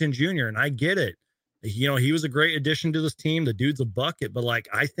Washington Jr. And I get it. He was a great addition to this team. The dude's a bucket. But like,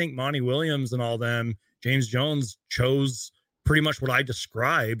 I think Monty Williams and all them, James Jones chose pretty much what I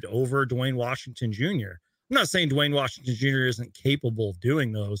described over Dwayne Washington Jr. I'm not saying Dwayne Washington Jr. isn't capable of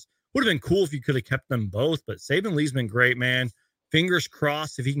doing those. Would have been cool if you could have kept them both, but Saban Lee's been great, man. Fingers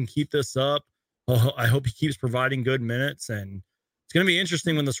crossed if he can keep this up. I hope he keeps providing good minutes, and it's going to be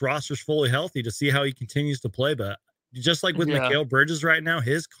interesting when this roster's fully healthy to see how he continues to play. But just like with Mikal Bridges right now,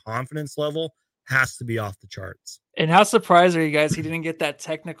 his confidence level has to be off the charts. And how surprised are you guys he didn't get that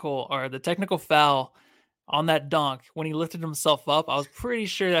technical foul on that dunk when he lifted himself up? I was pretty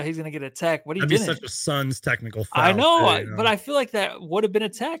sure that he's going to get a tech, but he didn't. That'd be such a Suns technical foul. I know, but I feel like that would have been a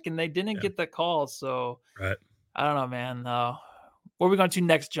tech, and they didn't get the call. So right. I don't know, man. Where are we going to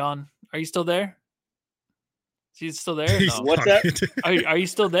next, John? Are you still there? She's still there? No. What's that? Are you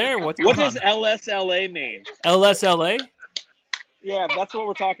still there? What does LSLA mean? LSLA? Yeah, that's what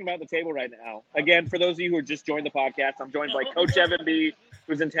we're talking about at the table right now. Again, for those of you who are just joined the podcast, I'm joined by Coach Evan B.,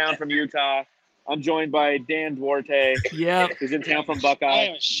 who's in town from Utah. I'm joined by Dan Duarte, who's in town from Buckeye. I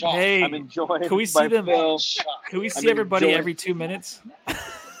am shocked. Hey, I'm joined can we see by them? Phil. Can we see everybody every 2 minutes?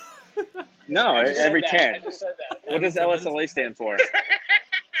 No, every 10. What does LSLA stand for?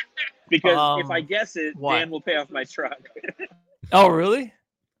 Because if I guess it, Dan will pay off my truck. Oh, really?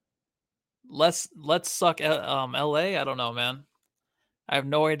 Let's suck LA. I don't know, man. I have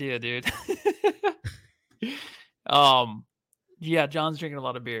no idea, dude. Yeah, John's drinking a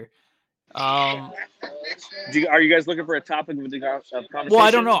lot of beer. Are you guys looking for a topic of conversation? Well,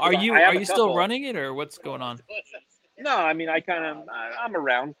 I don't know. Are you still running it, or what's going on? No, I mean, I'm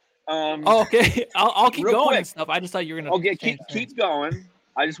around. Okay. I'll keep going quick. and stuff. I just thought you were gonna. Okay, keep going.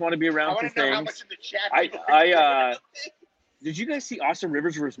 I just want to be around for things. Did you guys see Austin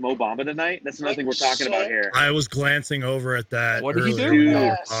Rivers versus Mo Bamba tonight? That's another thing we're talking about here. I was glancing over at that. What did he do? Dude,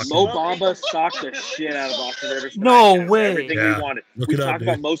 Mo Bamba socked the shit out of Austin Rivers tonight. No way. Everything we wanted. We talk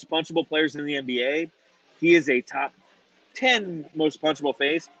about most punchable players in the NBA. He is a top 10 most punchable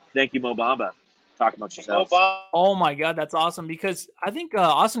face. Thank you, Mo Bamba. Talk about yourself. Oh my God, that's awesome. Because I think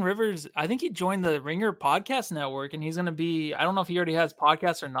Austin Rivers, I think he joined the Ringer Podcast Network, and he's going to be, I don't know if he already has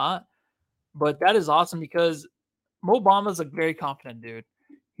podcasts or not, but that is awesome because Mo Bamba's a very confident dude.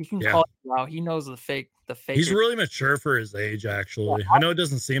 He can call it out. He knows the fake. He's really mature for his age, actually. I know it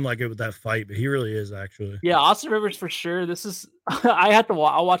doesn't seem like it with that fight, but he really is, actually. Yeah, Austin Rivers for sure. This is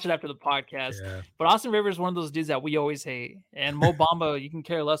I'll watch it after the podcast. Yeah. But Austin Rivers is one of those dudes that we always hate. And Mo Bamba, you can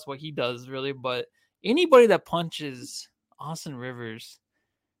care less what he does, really. But anybody that punches Austin Rivers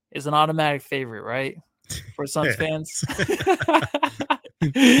is an automatic favorite, right? For Suns fans.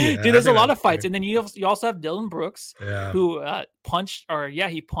 Dude, there's a lot of fights, and then you also have Dylan Brooks, who punched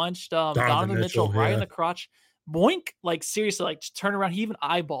Donovan Mitchell right in the crotch. Boink, like seriously, like just turn around. He even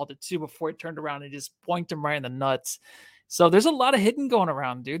eyeballed it too before he turned around and just boinked him right in the nuts. So there's a lot of hitting going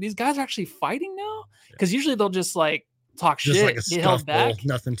around, dude. These guys are actually fighting now, because usually they'll just like talk shit, like get held back.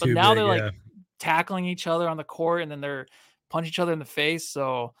 Nothing too but now big, they're like tackling each other on the court, and then they're punching each other in the face.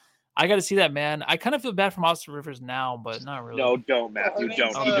 So I got to see that, man. I kind of feel bad for Austin Rivers now, but not really. No, don't, Matthew.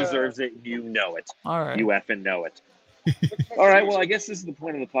 Don't. He deserves it. You know it. All right. You effing know it. All right. Well, I guess this is the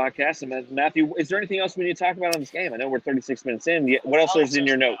point of the podcast. And Matthew, is there anything else we need to talk about on this game? I know we're 36 minutes in. What else is in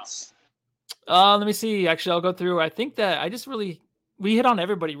your notes? Let me see. Actually, I'll go through. I think that we hit on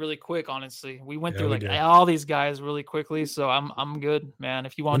everybody really quick, honestly. We went through all these guys really quickly, so I'm good, man.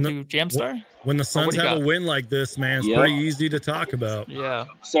 If you want to do Jamstar. When the Suns have a win like this, man, it's pretty easy to talk about. Yeah.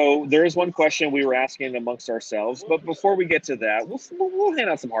 So there is one question we were asking amongst ourselves, but before we get to that, we'll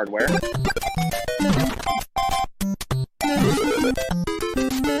hand out some hardware.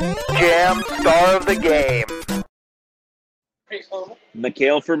 Jam Star of the Game.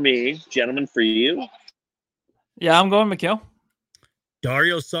 Mikhail for me, gentlemen for you. Yeah, I'm going Mikhail.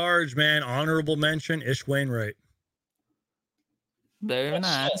 Dario Sarge, man, honorable mention, Ish Wainwright. Very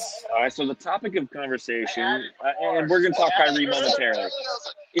nice. All right, so the topic of conversation, and we're going to talk Kyrie momentarily.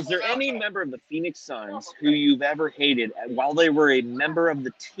 Is there any member of the Phoenix Suns who you've ever hated while they were a member of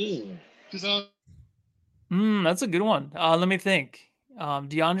the team? That's a good one. Let me think.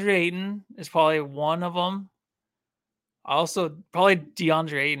 DeAndre Ayton is probably one of them. Also, probably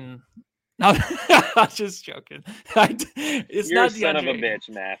DeAndre Ayton. No, I'm just joking. You're not a son of a bitch,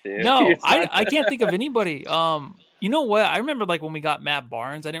 Matthew. No, I can't think of anybody. You know what? I remember like when we got Matt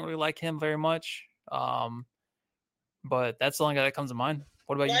Barnes. I didn't really like him very much. But that's the only guy that comes to mind.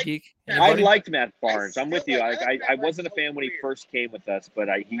 What about you, Geek? Anybody? I liked Matt Barnes. I'm with you. I wasn't a fan when he first came with us, but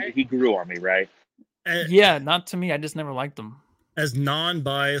he grew on me, right? Yeah, not to me. I just never liked him. As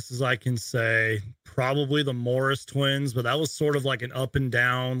non-biased as I can say, probably the Morris twins, but that was sort of like an up and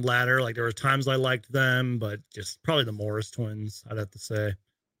down ladder. Like there were times I liked them, but just probably the Morris twins, I'd have to say.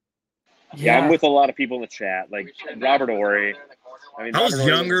 Yeah, I'm with a lot of people in the chat, like Robert Ory. I was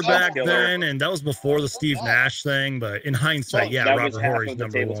younger back then, and that was before the Steve Nash thing. But in hindsight, Robert Horry's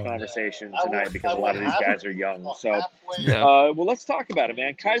number one. Conversation tonight because a lot of these guys are young. So, well, let's talk about it,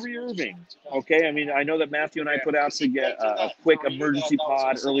 man. Kyrie Irving. Okay, I mean, I know that Matthew and I put out to get a quick emergency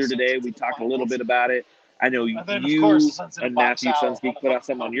pod earlier today. We talked a little bit about it. I know you and Matthew Suns Geek put out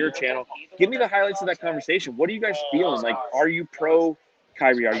something on your channel. Give me the highlights of that conversation. What are you guys feeling? Like, are you pro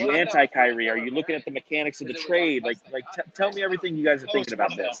Kyrie? Are you anti-Kyrie? Are you looking at the mechanics of the trade? Tell me everything you guys are thinking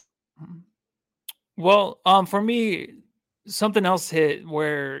about this. Well, for me, something else hit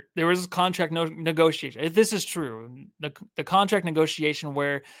where there was a contract negotiation. If this is true, the contract negotiation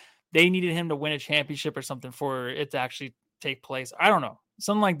where they needed him to win a championship or something for it to actually take place. I don't know.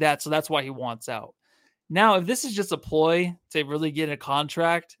 Something like that. So that's why he wants out. Now, if this is just a ploy to really get a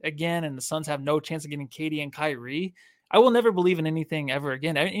contract again and the Suns have no chance of getting KD and Kyrie, I will never believe in anything ever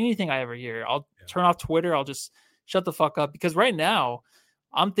again. Anything I ever hear, I'll turn off Twitter. I'll just shut the fuck up, because right now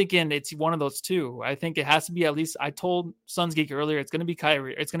I'm thinking it's one of those two. I think it has to be, at least I told Suns Geek earlier, it's going to be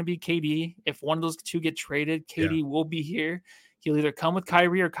Kyrie. It's going to be KD. If one of those two get traded, KD will be here. He'll either come with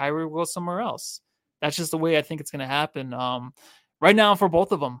Kyrie or Kyrie will go somewhere else. That's just the way I think it's going to happen. Right now for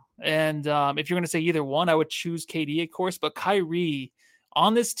both of them. And if you're going to say either one, I would choose KD, of course. But Kyrie,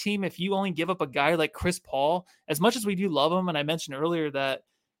 on this team, if you only give up a guy like Chris Paul, as much as we do love him, and I mentioned earlier that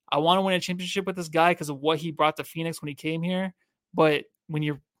I want to win a championship with this guy because of what he brought to Phoenix when he came here. But when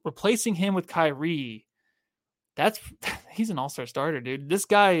you're replacing him with Kyrie, he's an all-star starter, dude. This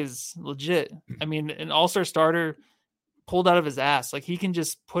guy is legit. I mean, an all-star starter pulled out of his ass. Like, he can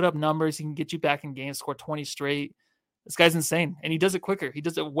just put up numbers. He can get you back in games, score 20 straight. This guy's insane, and he does it quicker. He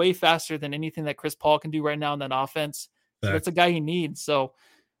does it way faster than anything that Chris Paul can do right now in that offense. So that's a guy he needs. So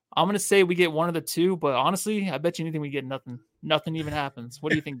I'm going to say we get one of the two, but honestly, I bet you anything we get nothing. Nothing even happens. What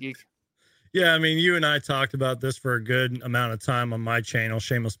do you think, Geek? Yeah, I mean, you and I talked about this for a good amount of time on my channel.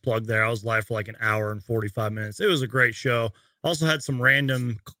 Shameless plug there. I was live for like an hour and 45 minutes. It was a great show. Also had some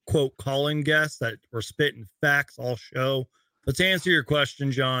random quote call-in guests that were spitting facts all show. But to answer your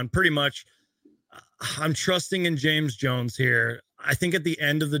question, John, pretty much I'm trusting in James Jones here. I think at the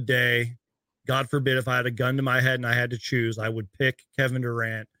end of the day, God forbid, if I had a gun to my head and I had to choose, I would pick Kevin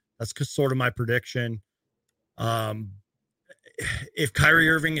Durant. That's sort of my prediction. If Kyrie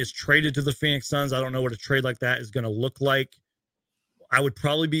Irving is traded to the Phoenix Suns, I don't know what a trade like that is going to look like. I would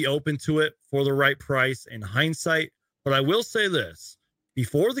probably be open to it for the right price in hindsight. But I will say this.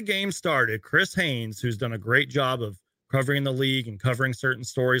 Before the game started, Chris Haynes, who's done a great job of covering the league and covering certain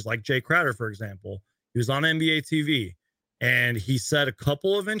stories like Jay Crowder, for example, he was on NBA TV. And he said a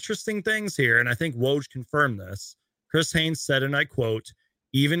couple of interesting things here, and I think Woj confirmed this. Chris Haynes said, and I quote,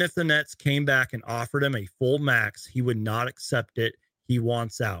 "Even if the Nets came back and offered him a full max, he would not accept it. He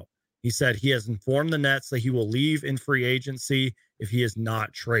wants out." He said he has informed the Nets that he will leave in free agency if he is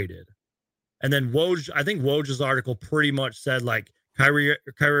not traded. And then Woj, I think Woj's article pretty much said like Kyrie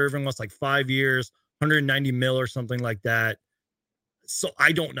Irving wants like 5 years, 190 mil or something like that. So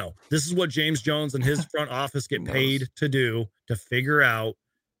I don't know. This is what James Jones and his front office get paid to do, to figure out.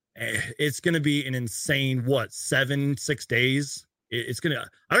 It's going to be an insane, 6 days. It's going to,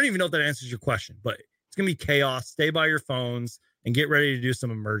 I don't even know if that answers your question, but it's going to be chaos. Stay by your phones and get ready to do some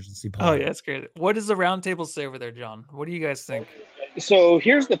emergency planning. Oh, yeah, that's great. What does the roundtable say over there, John? What do you guys think? So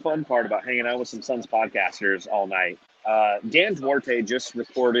here's the fun part about hanging out with some Suns podcasters all night. Dan Duarte just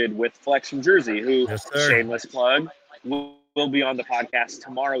recorded with Flex from Jersey, who, shameless plug, will be on the podcast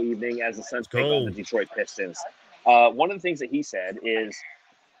tomorrow evening as the Suns take on the Detroit Pistons. One of the things that he said is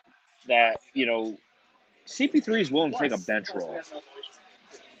that, CP3 is willing to take a bench role.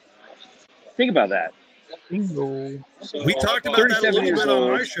 Think about that. We talked about that a little bit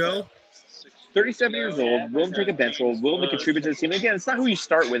on my show. 37 years old, willing to take a bench role, willing to contribute to the team. Again, it's not who you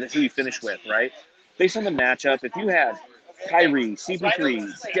start with, it's who you finish with, right? Based on the matchup, if you have Kyrie,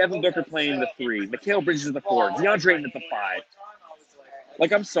 CP3, Devin Booker playing the 3, Mikal Bridges at the 4, DeAndre Ayton at the 5.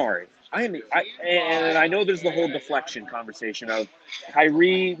 Like, I'm sorry. And I know there's the whole deflection conversation of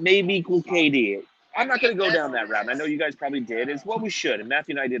Kyrie maybe equal KD. I'm not going to go down that route. I know you guys probably did. It's what we should, and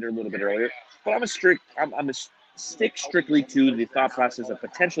Matthew and I did it a little bit earlier. But I'm a stick strictly to the thought process of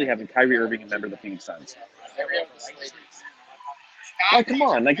potentially having Kyrie Irving a member of the Phoenix Suns. Like, come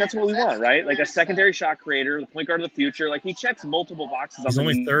on. Like, that's what we want, right? Like, a secondary shot creator, the point guard of the future. Like, he checks multiple boxes. He's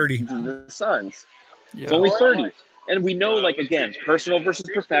only 30. The Suns. Yeah. He's only 30. And we know, like, again, personal versus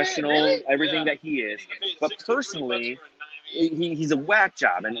professional, everything that he is. But personally, he's a whack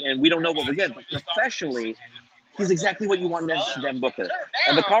job. And we don't know what we're getting. But professionally, he's exactly what you want next to Devin Booker.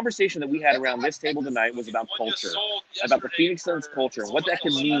 And the conversation that we had around this table tonight was about culture, about the Phoenix Suns culture, and what that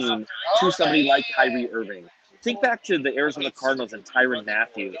can mean to somebody like Kyrie Irving. Think back to the Arizona Cardinals and Tyrann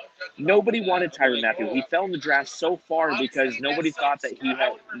Mathieu. Nobody wanted Tyrann Mathieu. He fell in the draft so far because nobody thought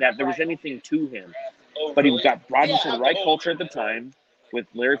that there was anything to him. But he got brought into the right culture at the time with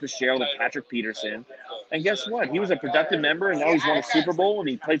Larry Fitzgerald and Patrick Peterson. And guess what? He was a productive member, and now he's won a Super Bowl, and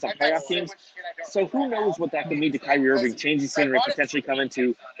he plays on playoff teams. So who knows what that could mean to Kyrie Irving, changing scenery, potentially coming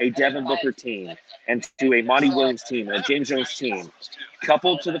to a Devin Booker team and to a Monty Williams team and a James Jones team,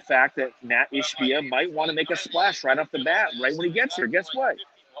 coupled to the fact that Matt Ishbia might want to make a splash right off the bat, right when he gets here. Guess what?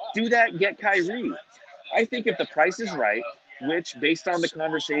 Do that and get Kyrie. I think if the price is right, which, based on the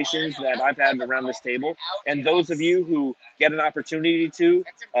conversations that I've had around this table, and those of you who get an opportunity to,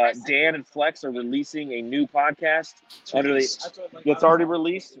 Dan and Flex are releasing a new podcast under it's already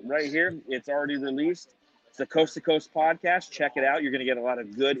released right here. It's already released. It's the Coast to Coast podcast. Check it out. You're going to get a lot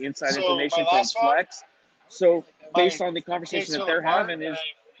of good inside information from Flex. So based on the conversation that they're having is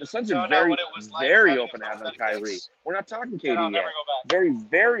the Suns are very, very open to having Kyrie. We're not talking KD yet. Very,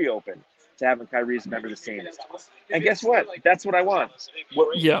 very open to having Kyrie as a member of the team. And guess what? That's what I want.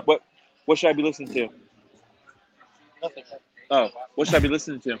 What should I be listening to? Nothing. Oh, what should I be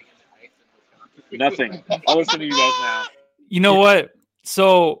listening to? Nothing. I'll listen to you guys now. You know what?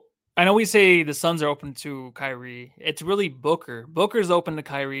 So I know we say the Suns are open to Kyrie. It's really Booker. Booker's open to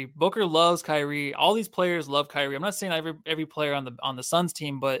Kyrie. Booker loves Kyrie. All these players love Kyrie. I'm not saying every player on the Suns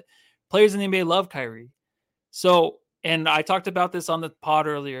team, but players in the NBA love Kyrie. So, and I talked about this on the pod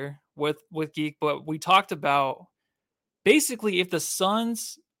earlier with Geek, but we talked about basically if the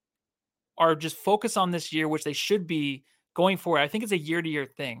Suns are just focused on this year, which they should be going forward. I think it's a year-to-year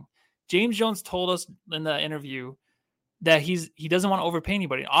thing. James Jones told us in the interview that he doesn't want to overpay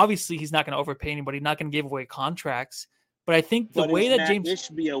anybody. Obviously, he's not going to overpay anybody, not going to give away contracts. But I think the way that James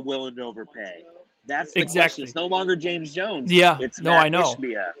Ishbia willing to overpay. That's the question. It's no longer James Jones. Yeah, it's I know.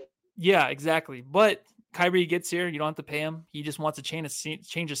 Ishbia. Yeah, exactly. But Kyrie gets here, you don't have to pay him. He just wants to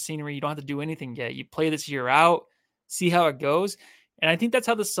change of scenery. You don't have to do anything yet. You play this year out, see how it goes. And I think that's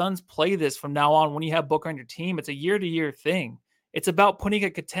how the Suns play this from now on. When you have Booker on your team, it's a year-to-year thing. It's about putting a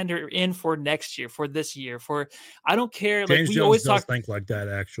contender in for next year, for this year, I don't care. James we Jones always does think like that,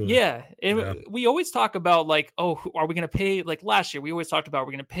 actually. Yeah. And we always talk about like, oh, are we going to pay? Like last year, we always talked about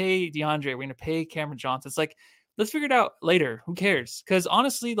we're going to pay DeAndre, we're going to pay Cameron Johnson. It's like, let's figure it out later. Who cares? Because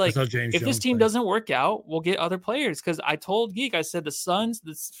honestly, like if this team doesn't work out, we'll get other players. Because I told Geek, I said the Suns,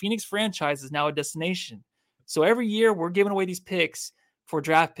 the Phoenix franchise is now a destination. So every year we're giving away these picks for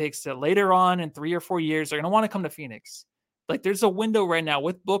draft picks that later on in 3 or 4 years they're going to want to come to Phoenix. Like there's a window right now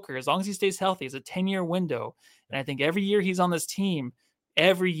with Booker, as long as he stays healthy, it's a 10-year window. And I think every year he's on this team,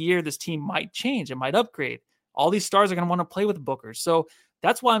 every year this team might change, it might upgrade. All these stars are going to want to play with Booker. So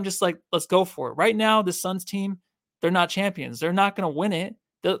that's why I'm just like, let's go for it. Right now, the Suns team, they're not champions. They're not going to win it.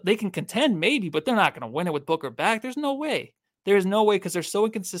 They can contend maybe, but they're not going to win it with Booker back. There's no way. There's no way because they're so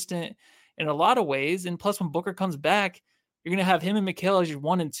inconsistent in a lot of ways. And plus when Booker comes back, you're going to have him and Mikal as your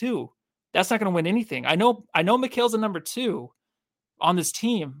 1 and 2. That's not going to win anything. I know Mikal's a number 2 on this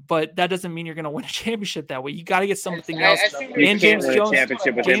team, but that doesn't mean you're going to win a championship that way. You got to get something else. And James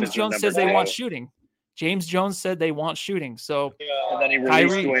Jones says they want shooting. James Jones said they want shooting. So and then he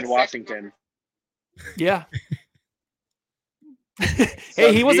released Dwayne Washington. Yeah.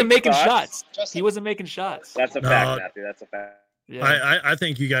 Hey, he wasn't making shots. He wasn't making shots. That's a fact, Matthew. That's a fact. Yeah. I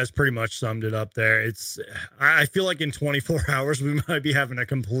think you guys pretty much summed it up there. I feel like in 24 hours we might be having a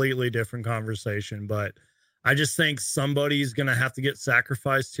completely different conversation, but I just think somebody's going to have to get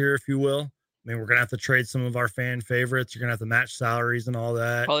sacrificed here, if you will. I mean, we're going to have to trade some of our fan favorites. You're going to have to match salaries and all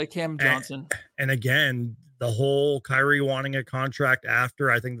that. Probably Cam Johnson. And again, the whole Kyrie wanting a contract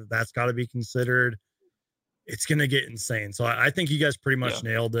after, I think that's got to be considered. It's going to get insane. So I think you guys pretty much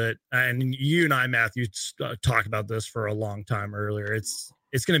nailed it. And you and I, Matthew, talked about this for a long time earlier. It's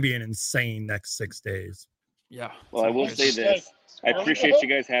going to be an insane next 6 days. Yeah. Well, I will say this. I appreciate you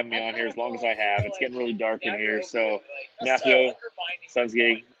guys having me on here as long as I have. It's getting really dark in here. So, Matthew, Suns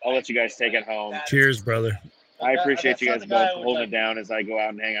Geek, I'll let you guys take it home. Cheers, brother. I appreciate you guys both holding it down as I go out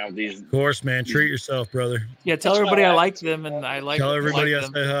and hang out with these. Of course, man. Treat yourself, brother. Yeah, tell everybody I like them and I like Tell everybody I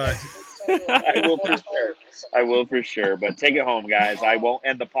say hi. I will for sure. But take it home, guys. I won't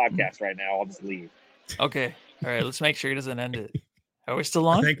end the podcast right now. I'll just leave. Okay. All right. Let's make sure he doesn't end it. Are we still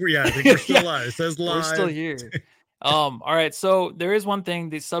on? I think we're still live. It says live. We're still here. All right. So there is one thing,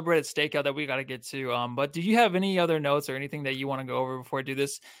 the subreddit stakeout that we got to get to. But do you have any other notes or anything that you want to go over before I do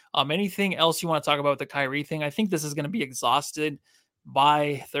this? Anything else you want to talk about with the Kyrie thing? I think this is going to be exhausted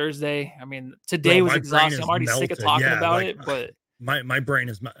by Thursday. I mean, today was exhausting. I'm already sick of talking about it, but my brain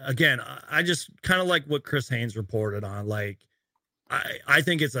is again. I just kind of like what Chris Haynes reported on. Like, I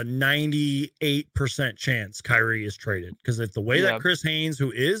think it's a 98% chance Kyrie is traded because if the way that Chris Haynes,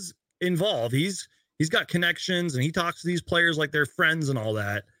 who is involved, he's got connections and he talks to these players like they're friends and all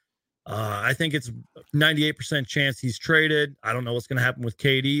that. I think it's 98% chance he's traded. I don't know what's going to happen with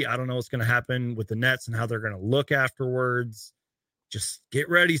KD. I don't know what's going to happen with the Nets and how they're going to look afterwards. Just get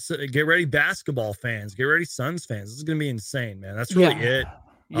ready, basketball fans. Get ready, Suns fans. This is going to be insane, man. That's really it.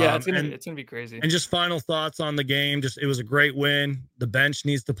 Yeah, it's gonna be crazy. And just final thoughts on the game. It was a great win. The bench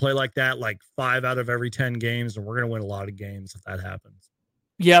needs to play like that, like 5 out of every 10 games, and we're going to win a lot of games if that happens.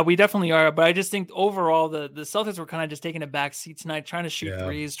 Yeah, we definitely are. But I just think overall the Celtics were kind of just taking a back seat tonight, trying to shoot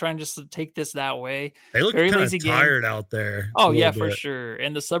threes, trying just to take this that way. They look Very kind lazy of game. tired out there. Oh, yeah, for sure.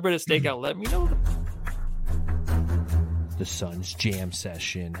 And the subreddit stakeout let me know. The Suns Jam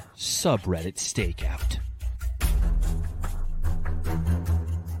Session subreddit stakeout.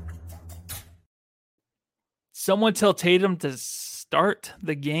 Someone tell Tatum to start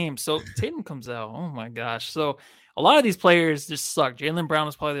the game. So Tatum comes out. Oh, my gosh. So a lot of these players just suck. Jaylen Brown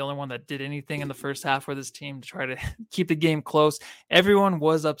was probably the only one that did anything in the first half for this team to try to keep the game close. Everyone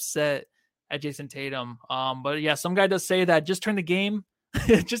was upset at Jason Tatum. But yeah, some guy does say that just turn the game.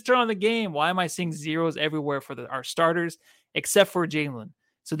 Just turn on the game. Why am I seeing zeros everywhere for our starters except for Jaylen?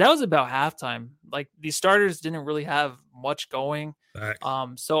 So that was about halftime. Like these starters didn't really have much going.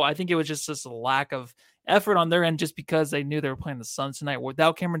 So I think it was just a lack of effort on their end just because they knew they were playing the Suns tonight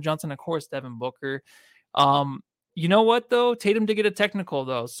without Cameron Johnson, of course, Devin Booker. You know what though? Tatum did get a technical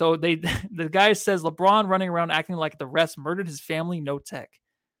though. So the guy says LeBron running around acting like the refs murdered his family, no tech,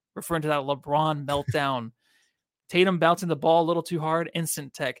 referring to that LeBron meltdown. Tatum bouncing the ball a little too hard,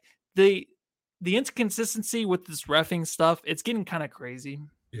 instant tech. The inconsistency with this reffing stuff, it's getting kind of crazy.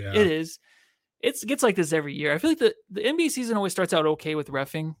 Yeah. It is. It gets like this every year. I feel like the NBA season always starts out okay with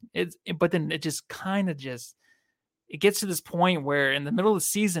reffing, but then it just kind of it gets to this point where in the middle of the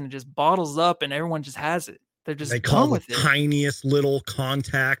season it just bottles up and everyone just has it. They call the tiniest little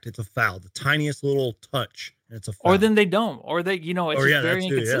contact, it's a foul. The tiniest little touch, it's a foul. Or then they don't, or they, it's just very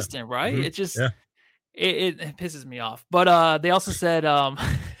inconsistent, right? Mm-hmm. It just it pisses me off. But they also said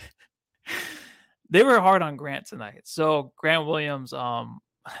they were hard on Grant tonight. So Grant Williams,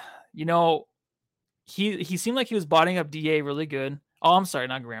 he seemed like he was botting up DA really good. Oh, I'm sorry,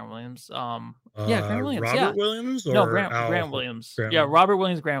 not Grant Williams. Grant Williams. Robert Williams? Or no, Grant Williams. Robert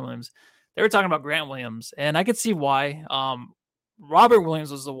Williams, Grant Williams. They were talking about Grant Williams, and I could see why. Robert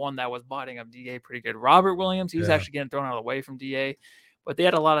Williams was the one that was botting up DA pretty good. Robert Williams, he was actually getting thrown out of the way from DA, but they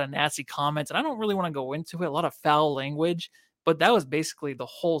had a lot of nasty comments, and I don't really want to go into it. A lot of foul language, but that was basically the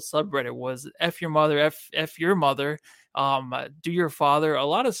whole subreddit was F your mother, F your mother, do your father. A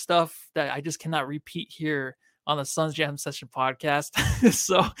lot of stuff that I just cannot repeat here on the Suns Jam Session podcast.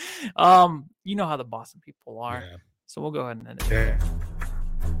 So, you know how the Boston people are. Yeah. So we'll go ahead and end it there.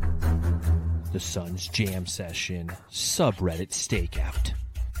 The Suns Jam Session subreddit stakeout.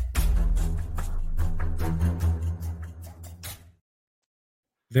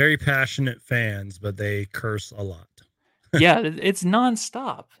 Very passionate fans, but they curse a lot. Yeah, it's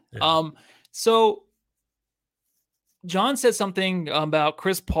nonstop. Yeah. So John said something about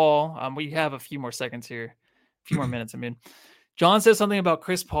Chris Paul. We have a few more seconds here, a few more minutes. I mean, John said something about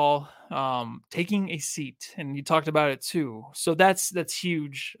Chris Paul taking a seat, and you talked about it too. So that's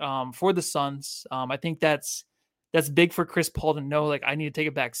huge for the Suns. I think that's big for Chris Paul to know, like, I need to take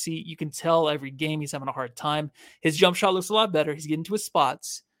a back seat. You can tell every game he's having a hard time. His jump shot looks a lot better. He's getting to his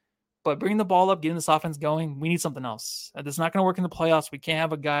spots, but bringing the ball up, getting this offense going, we need something else. That's not going to work in the playoffs. We can't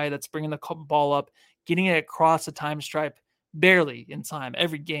have a guy that's bringing the ball up, getting it across the time stripe barely in time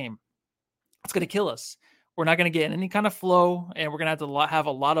every game. It's going to kill us. We're not going to get any kind of flow, and we're going to have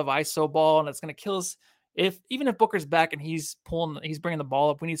a lot of ISO ball, and it's going to kill us. Even if Booker's back and he's bringing the ball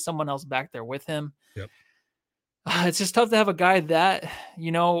up, we need someone else back there with him. Yep. It's just tough to have a guy that,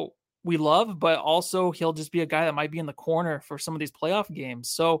 we love, but also he'll just be a guy that might be in the corner for some of these playoff games.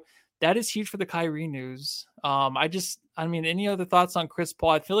 So that is huge for the Kyrie news. Any other thoughts on Chris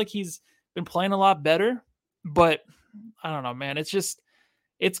Paul? I feel like he's been playing a lot better, but I don't know, man.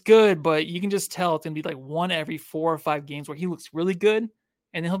 It's good, but you can just tell it's going to be like one every 4 or 5 games where he looks really good,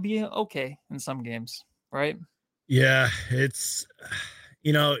 and he'll be okay in some games, right? Yeah, it's,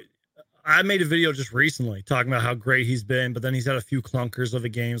 I made a video just recently talking about how great he's been, but then he's had a few clunkers of the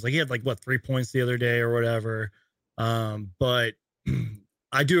games. Like he had 3 points the other day or whatever. But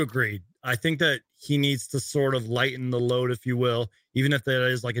I do agree. I think that he needs to sort of lighten the load, if you will, even if that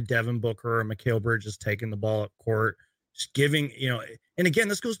is like a Devin Booker or Mikal Bridges taking the ball up court. Just giving, and again,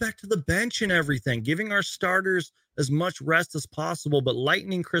 this goes back to the bench and everything, giving our starters as much rest as possible, but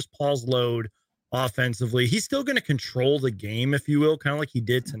lightening Chris Paul's load offensively. He's still going to control the game, if you will, kind of like he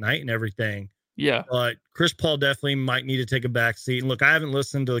did tonight and everything. Yeah. But Chris Paul definitely might need to take a back seat. And look, I haven't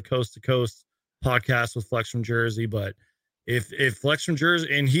listened to the Coast to Coast podcast with Flex from Jersey, but if Flex from Jersey,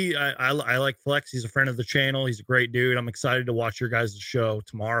 and I like Flex, he's a friend of the channel. He's a great dude. I'm excited to watch your guys' show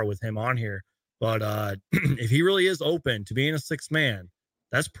tomorrow with him on here. But if he really is open to being a 6th man,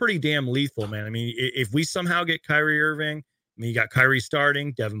 that's pretty damn lethal, man. I mean, if we somehow get Kyrie Irving, you got Kyrie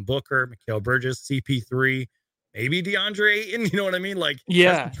starting, Devin Booker, Mikal Bridges, CP3, maybe DeAndre Ayton, you know what I mean? That's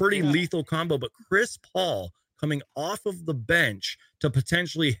a pretty lethal combo. But Chris Paul coming off of the bench to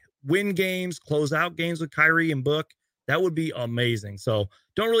potentially win games, close out games with Kyrie and Book, that would be amazing. So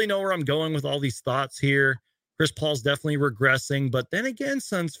don't really know where I'm going with all these thoughts here. Chris Paul's definitely regressing, but then again,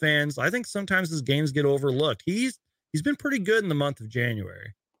 Suns fans, I think sometimes his games get overlooked. He's been pretty good in the month of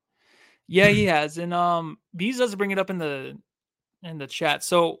January. Yeah, he has. And Bees does bring it up in the chat.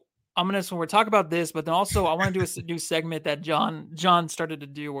 So so we're talking about this, but then also I want to do a new segment that John started to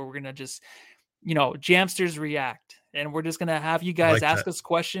do where we're gonna just, Jamsters react. And we're just going to have you guys ask us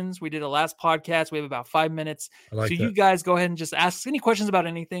questions. We did a last podcast. We have about 5 minutes. You guys go ahead and just ask any questions about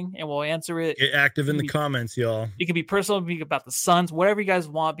anything and we'll answer it. Get active in the comments, y'all. It can be personal, it can be about the Suns, whatever you guys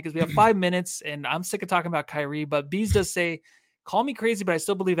want, because we have 5 minutes and I'm sick of talking about Kyrie. But Bees does say, call me crazy, but I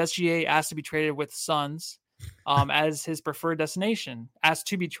still believe SGA asked to be traded with Suns as his preferred destination, asked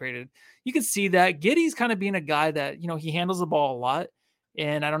to be traded. You can see that Giddey's kind of being a guy that, he handles the ball a lot.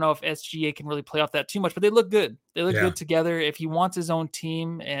 And I don't know if SGA can really play off that too much, but they look good. They look good together. If he wants his own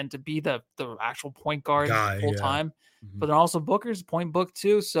team and to be the actual point guard full time, but then also Booker's point book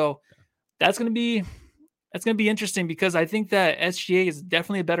too. So that's going to be interesting because I think that SGA is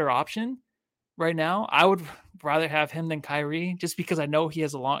definitely a better option right now. I would rather have him than Kyrie just because I know he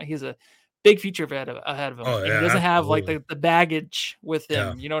has a big future ahead of him. Oh, yeah, he doesn't have like the baggage with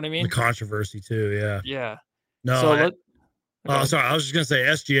him. You know what I mean? The controversy too. Yeah. Yeah. No, so sorry. I was just going to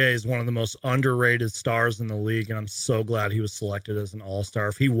say SGA is one of the most underrated stars in the league, and I'm so glad he was selected as an all-star.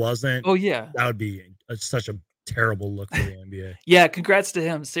 If he wasn't, that would be such a terrible look for the NBA. Yeah, congrats to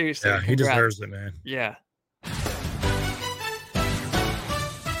him. Seriously. Yeah, he deserves it, man. Yeah.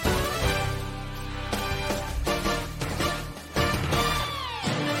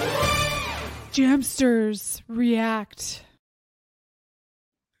 Jamsters react.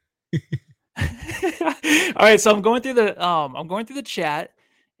 All right, so I'm going through the chat,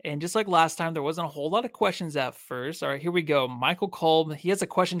 and just like last time, there wasn't a whole lot of questions at first. All right, here we go. Michael Kolb, he has a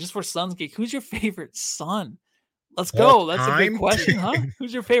question just for Suns Geek. Who's your favorite Sun? Let's go. That's a big question, huh?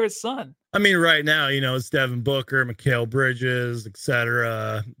 Who's your favorite Sun? I mean, right now, it's Devin Booker, Mikal Bridges,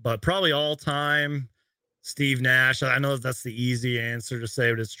 etc. But probably all time, Steve Nash. I know that's the easy answer to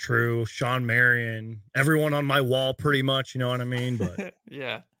say, but it's true. Sean Marion, everyone on my wall, pretty much. You know what I mean? But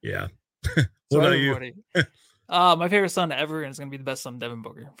yeah. What about you? My favorite Sun ever, and it's gonna be the best Sun, Devin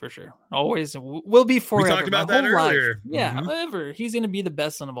Booker, for sure. Always will be forever. We talked about that earlier. Yeah, ever. He's gonna be the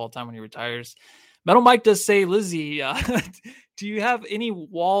best Sun of all time when he retires. Metal Mike does say, Lizzie, do you have any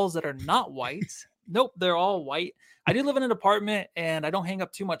walls that are not white? Nope, they're all white. I do live in an apartment, and I don't hang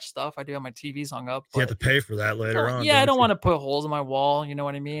up too much stuff. I do have my TVs hung up. You have to pay for that later on. Yeah, I don't want to put holes in my wall. You know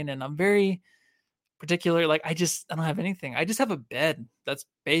what I mean? And I'm very particular. Like, I don't have anything. I just have a bed. That's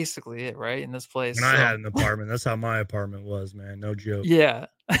basically it, right? In this place. When I had an apartment, that's how my apartment was, man. No joke. Yeah.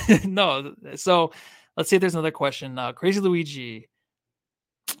 No. So let's see if there's another question. Crazy Luigi.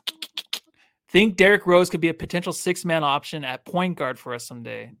 Think Derrick Rose could be a potential 6-man option at point guard for us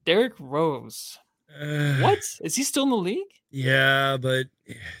someday. Derrick Rose. What? Is he still in the league? Yeah, but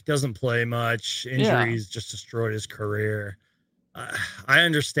doesn't play much. Injuries just destroyed his career. I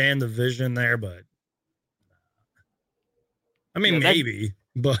understand the vision there, but I mean, maybe.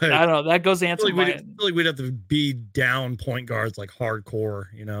 But I don't know. That goes to answer I feel like we'd have to be down point guards like hardcore.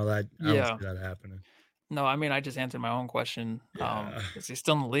 That I don't see that happening. No, I mean, I just answered my own question. Is he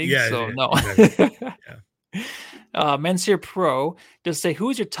still in the league? No. Mensir Pro does say, who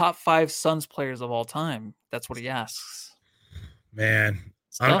is your top 5 Suns players of all time? That's what he asks. Man,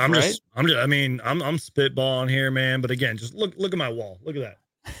 I'm spitballing here, man. But again, just look at my wall. Look at that.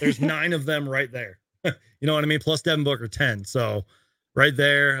 There's 9 of them right there. You know what I mean? Plus Devin Booker, 10. So right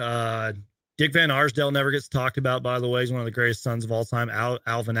there, Dick Van Arsdale never gets talked about, by the way. He's one of the greatest Suns of all time.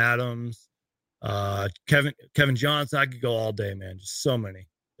 Alvin Adams, Kevin Johnson. I could go all day, man. Just so many.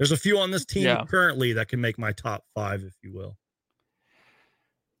 There's a few on this team currently that can make my top 5, if you will.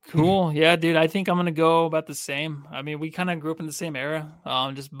 Cool. Yeah, dude. I think I'm going to go about the same. I mean, we kind of grew up in the same era.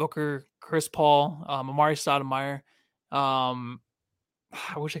 Just Booker, Chris Paul, Amari Stoudemire. I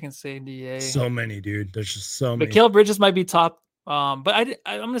wish I can say DA. So many, dude. There's just so many. Mikal Bridges might be top. But I'm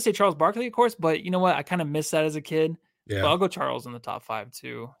going to say Charles Barkley, of course. But you know what? I kind of missed that as a kid. Yeah. But I'll go Charles in the top 5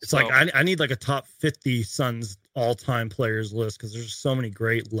 too. It's like I need like a top 50 Suns all-time players list because there's so many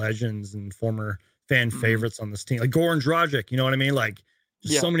great legends and former fan favorites on this team. Like Goran Dragic, you know what I mean? Like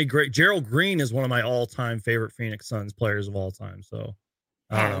just so many great. Gerald Green is one of my all-time favorite Phoenix Suns players of all time. So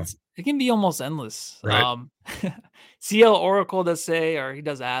I don't know. It can be almost endless. Right. CL Oracle does say, or he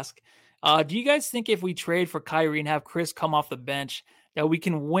does ask, do you guys think if we trade for Kyrie and have Chris come off the bench that we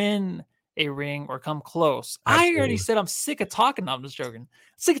can win a ring or come close. Absolutely. I already said I'm sick of talking. I'm just joking.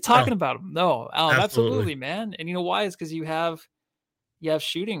 Sick of talking about him. No, absolutely, man. And you know why? It's because you have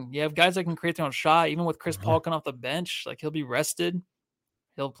shooting. You have guys that can create their own shot. Even with Chris Paul coming off the bench, like he'll be rested.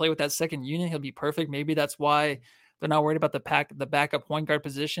 He'll play with that second unit. He'll be perfect. Maybe that's why they're not worried about the backup point guard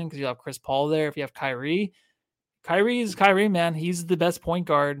position, because you have Chris Paul there. If you have Kyrie is Kyrie, man. He's the best point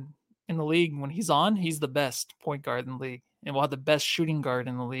guard in the league. When he's on, he's the best point guard in the league. And we'll have the best shooting guard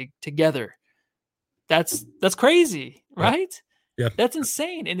in the league together. That's crazy, right? Yeah. That's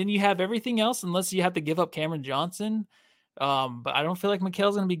insane. And then you have everything else, unless you have to give up Cameron Johnson. But I don't feel like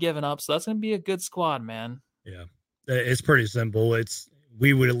Mikal's going to be giving up. So that's going to be a good squad, man. Yeah. It's pretty simple.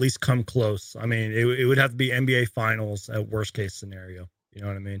 We would at least come close. I mean, it would have to be NBA Finals at worst case scenario. You know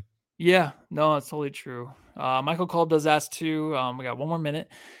what I mean? Yeah, no, it's totally true. Michael Kolb does ask too. We got one more minute.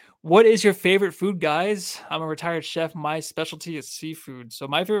 What is your favorite food, guys? I'm a retired chef. My specialty is seafood. So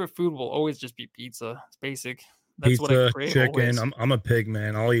my favorite food will always just be pizza. It's basic. That's pizza, what I crave, chicken. always. I'm a pig,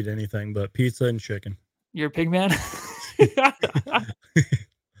 man. I'll eat anything but pizza and chicken. You're a pig man?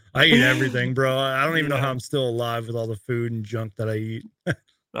 I eat everything, bro. I don't even know how I'm still alive with all the food and junk that I eat. Oh,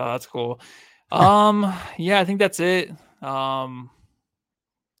 that's cool. Yeah, I think that's it.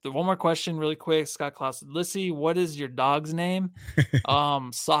 The one more question really quick. Scott Klaus. Lissy, what is your dog's name?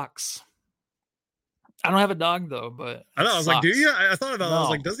 Socks. I don't have a dog though, but I know. I was like, do you? I thought about it. I was No.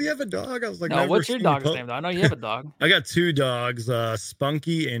 like, does he have a dog? I was like, No, never what's your seen dog's Pope. name though? I know you have a dog. I got two dogs,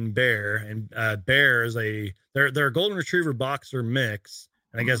 Spunky and Bear. And Bear is they're a golden retriever boxer mix.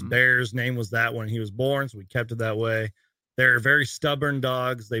 And I guess Bear's name was that when he was born, so we kept it that way. They're very stubborn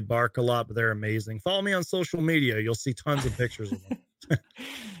dogs. They bark a lot, but they're amazing. Follow me on social media. You'll see tons of pictures of them.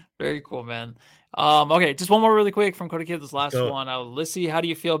 Very cool, man. Okay, just one more really quick from Cody Kid. This last Go. one. Lissy, how do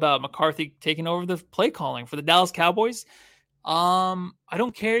you feel about McCarthy taking over the play calling for the Dallas Cowboys? I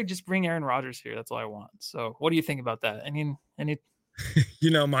don't care. Just bring Aaron Rodgers here. That's all I want. So what do you think about that? Any You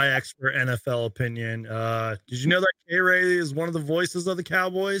know, my expert NFL opinion. Did you know that K-Ray is one of the voices of the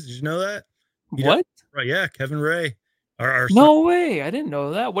Cowboys? Did you know that? what? Right, yeah, Kevin Ray. Our No way. I didn't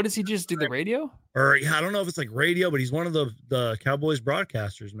know that. What does he just do, the radio? Or yeah, I don't know if it's like radio, but he's one of the Cowboys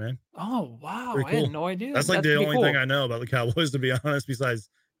broadcasters, man. Oh, wow. Pretty I cool. had no idea. That's like the pretty only cool. thing I know about the Cowboys, to be honest, besides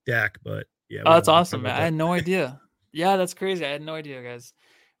Dak. But yeah, Oh, that's we won't awesome, talk man. about I had that. no idea. Yeah, that's crazy. I had no idea, guys.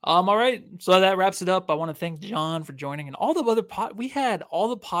 All right. So that wraps it up. I want to thank John for joining and all the other we had all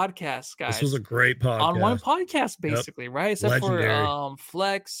the podcasts, guys. This was a great podcast. On one podcast, basically, right? Except Legendary. for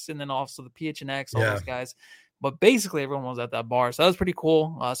Flex and then also the PHNX, all Yeah. those guys. But basically, everyone was at that bar. So that was pretty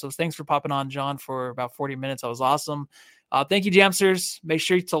cool. So thanks for popping on, John, for about 40 minutes. That was awesome. Thank you, Jamsters. Make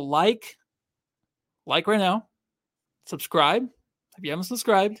sure to like right now. Subscribe if you haven't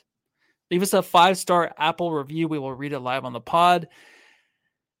subscribed. Leave us a 5-star Apple review. We will read it live on the pod.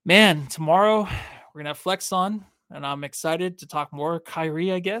 Man, tomorrow we're going to have Flex on, and I'm excited to talk more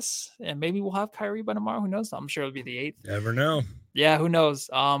Kyrie, I guess. And maybe we'll have Kyrie by tomorrow. Who knows? I'm sure it'll be the 8th. Never know. Yeah, who knows?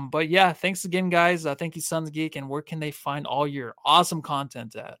 But yeah, thanks again, guys. Thank you, Sons Geek. And where can they find all your awesome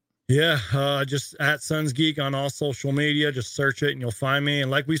content at? Yeah, just at Sons Geek on all social media. Just search it and you'll find me.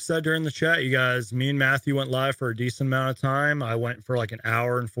 And like we said during the chat, you guys, me and Matthew went live for a decent amount of time. I went for like an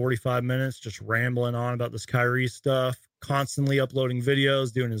hour and 45 minutes just rambling on about this Kyrie stuff, constantly uploading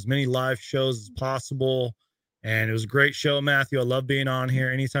videos, doing as many live shows as possible. And it was a great show, Matthew. I love being on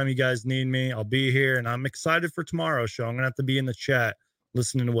here. Anytime you guys need me, I'll be here. And I'm excited for tomorrow's show. I'm going to have to be in the chat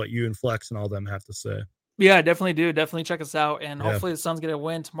listening to what you and Flex and all them have to say. Yeah, definitely do. Definitely check us out. And Yeah. hopefully the Suns get a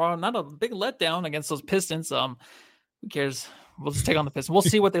win tomorrow. Not a big letdown against those Pistons. Who cares? We'll just take on the Pistons. We'll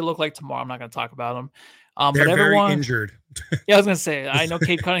see what they look like tomorrow. I'm not going to talk about them. They're but everyone, very injured. Yeah, I was going to say, I know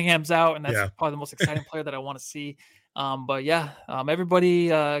Cade Cunningham's out, and that's Yeah. probably the most exciting player that I want to see. But yeah, everybody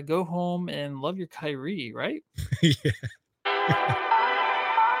go home and love your Kyrie, right? Yeah.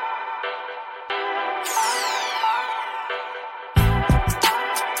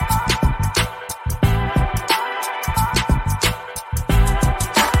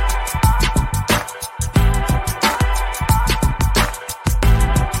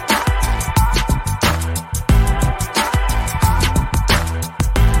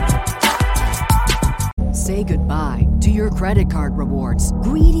 Say goodbye to your credit card rewards.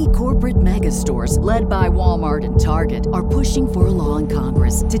 Greedy corporate mega stores, led by Walmart and Target, are pushing for a law in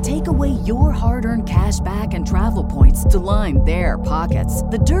Congress to take away your hard-earned cash back and travel points to line their pockets.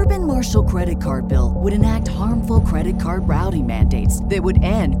 The Durbin-Marshall credit card bill would enact harmful credit card routing mandates that would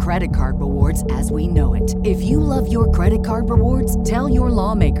end credit card rewards as we know it. If you love your credit card rewards, tell your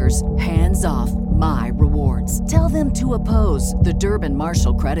lawmakers, hands off my rewards. Tell them to oppose the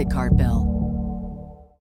Durbin-Marshall credit card bill.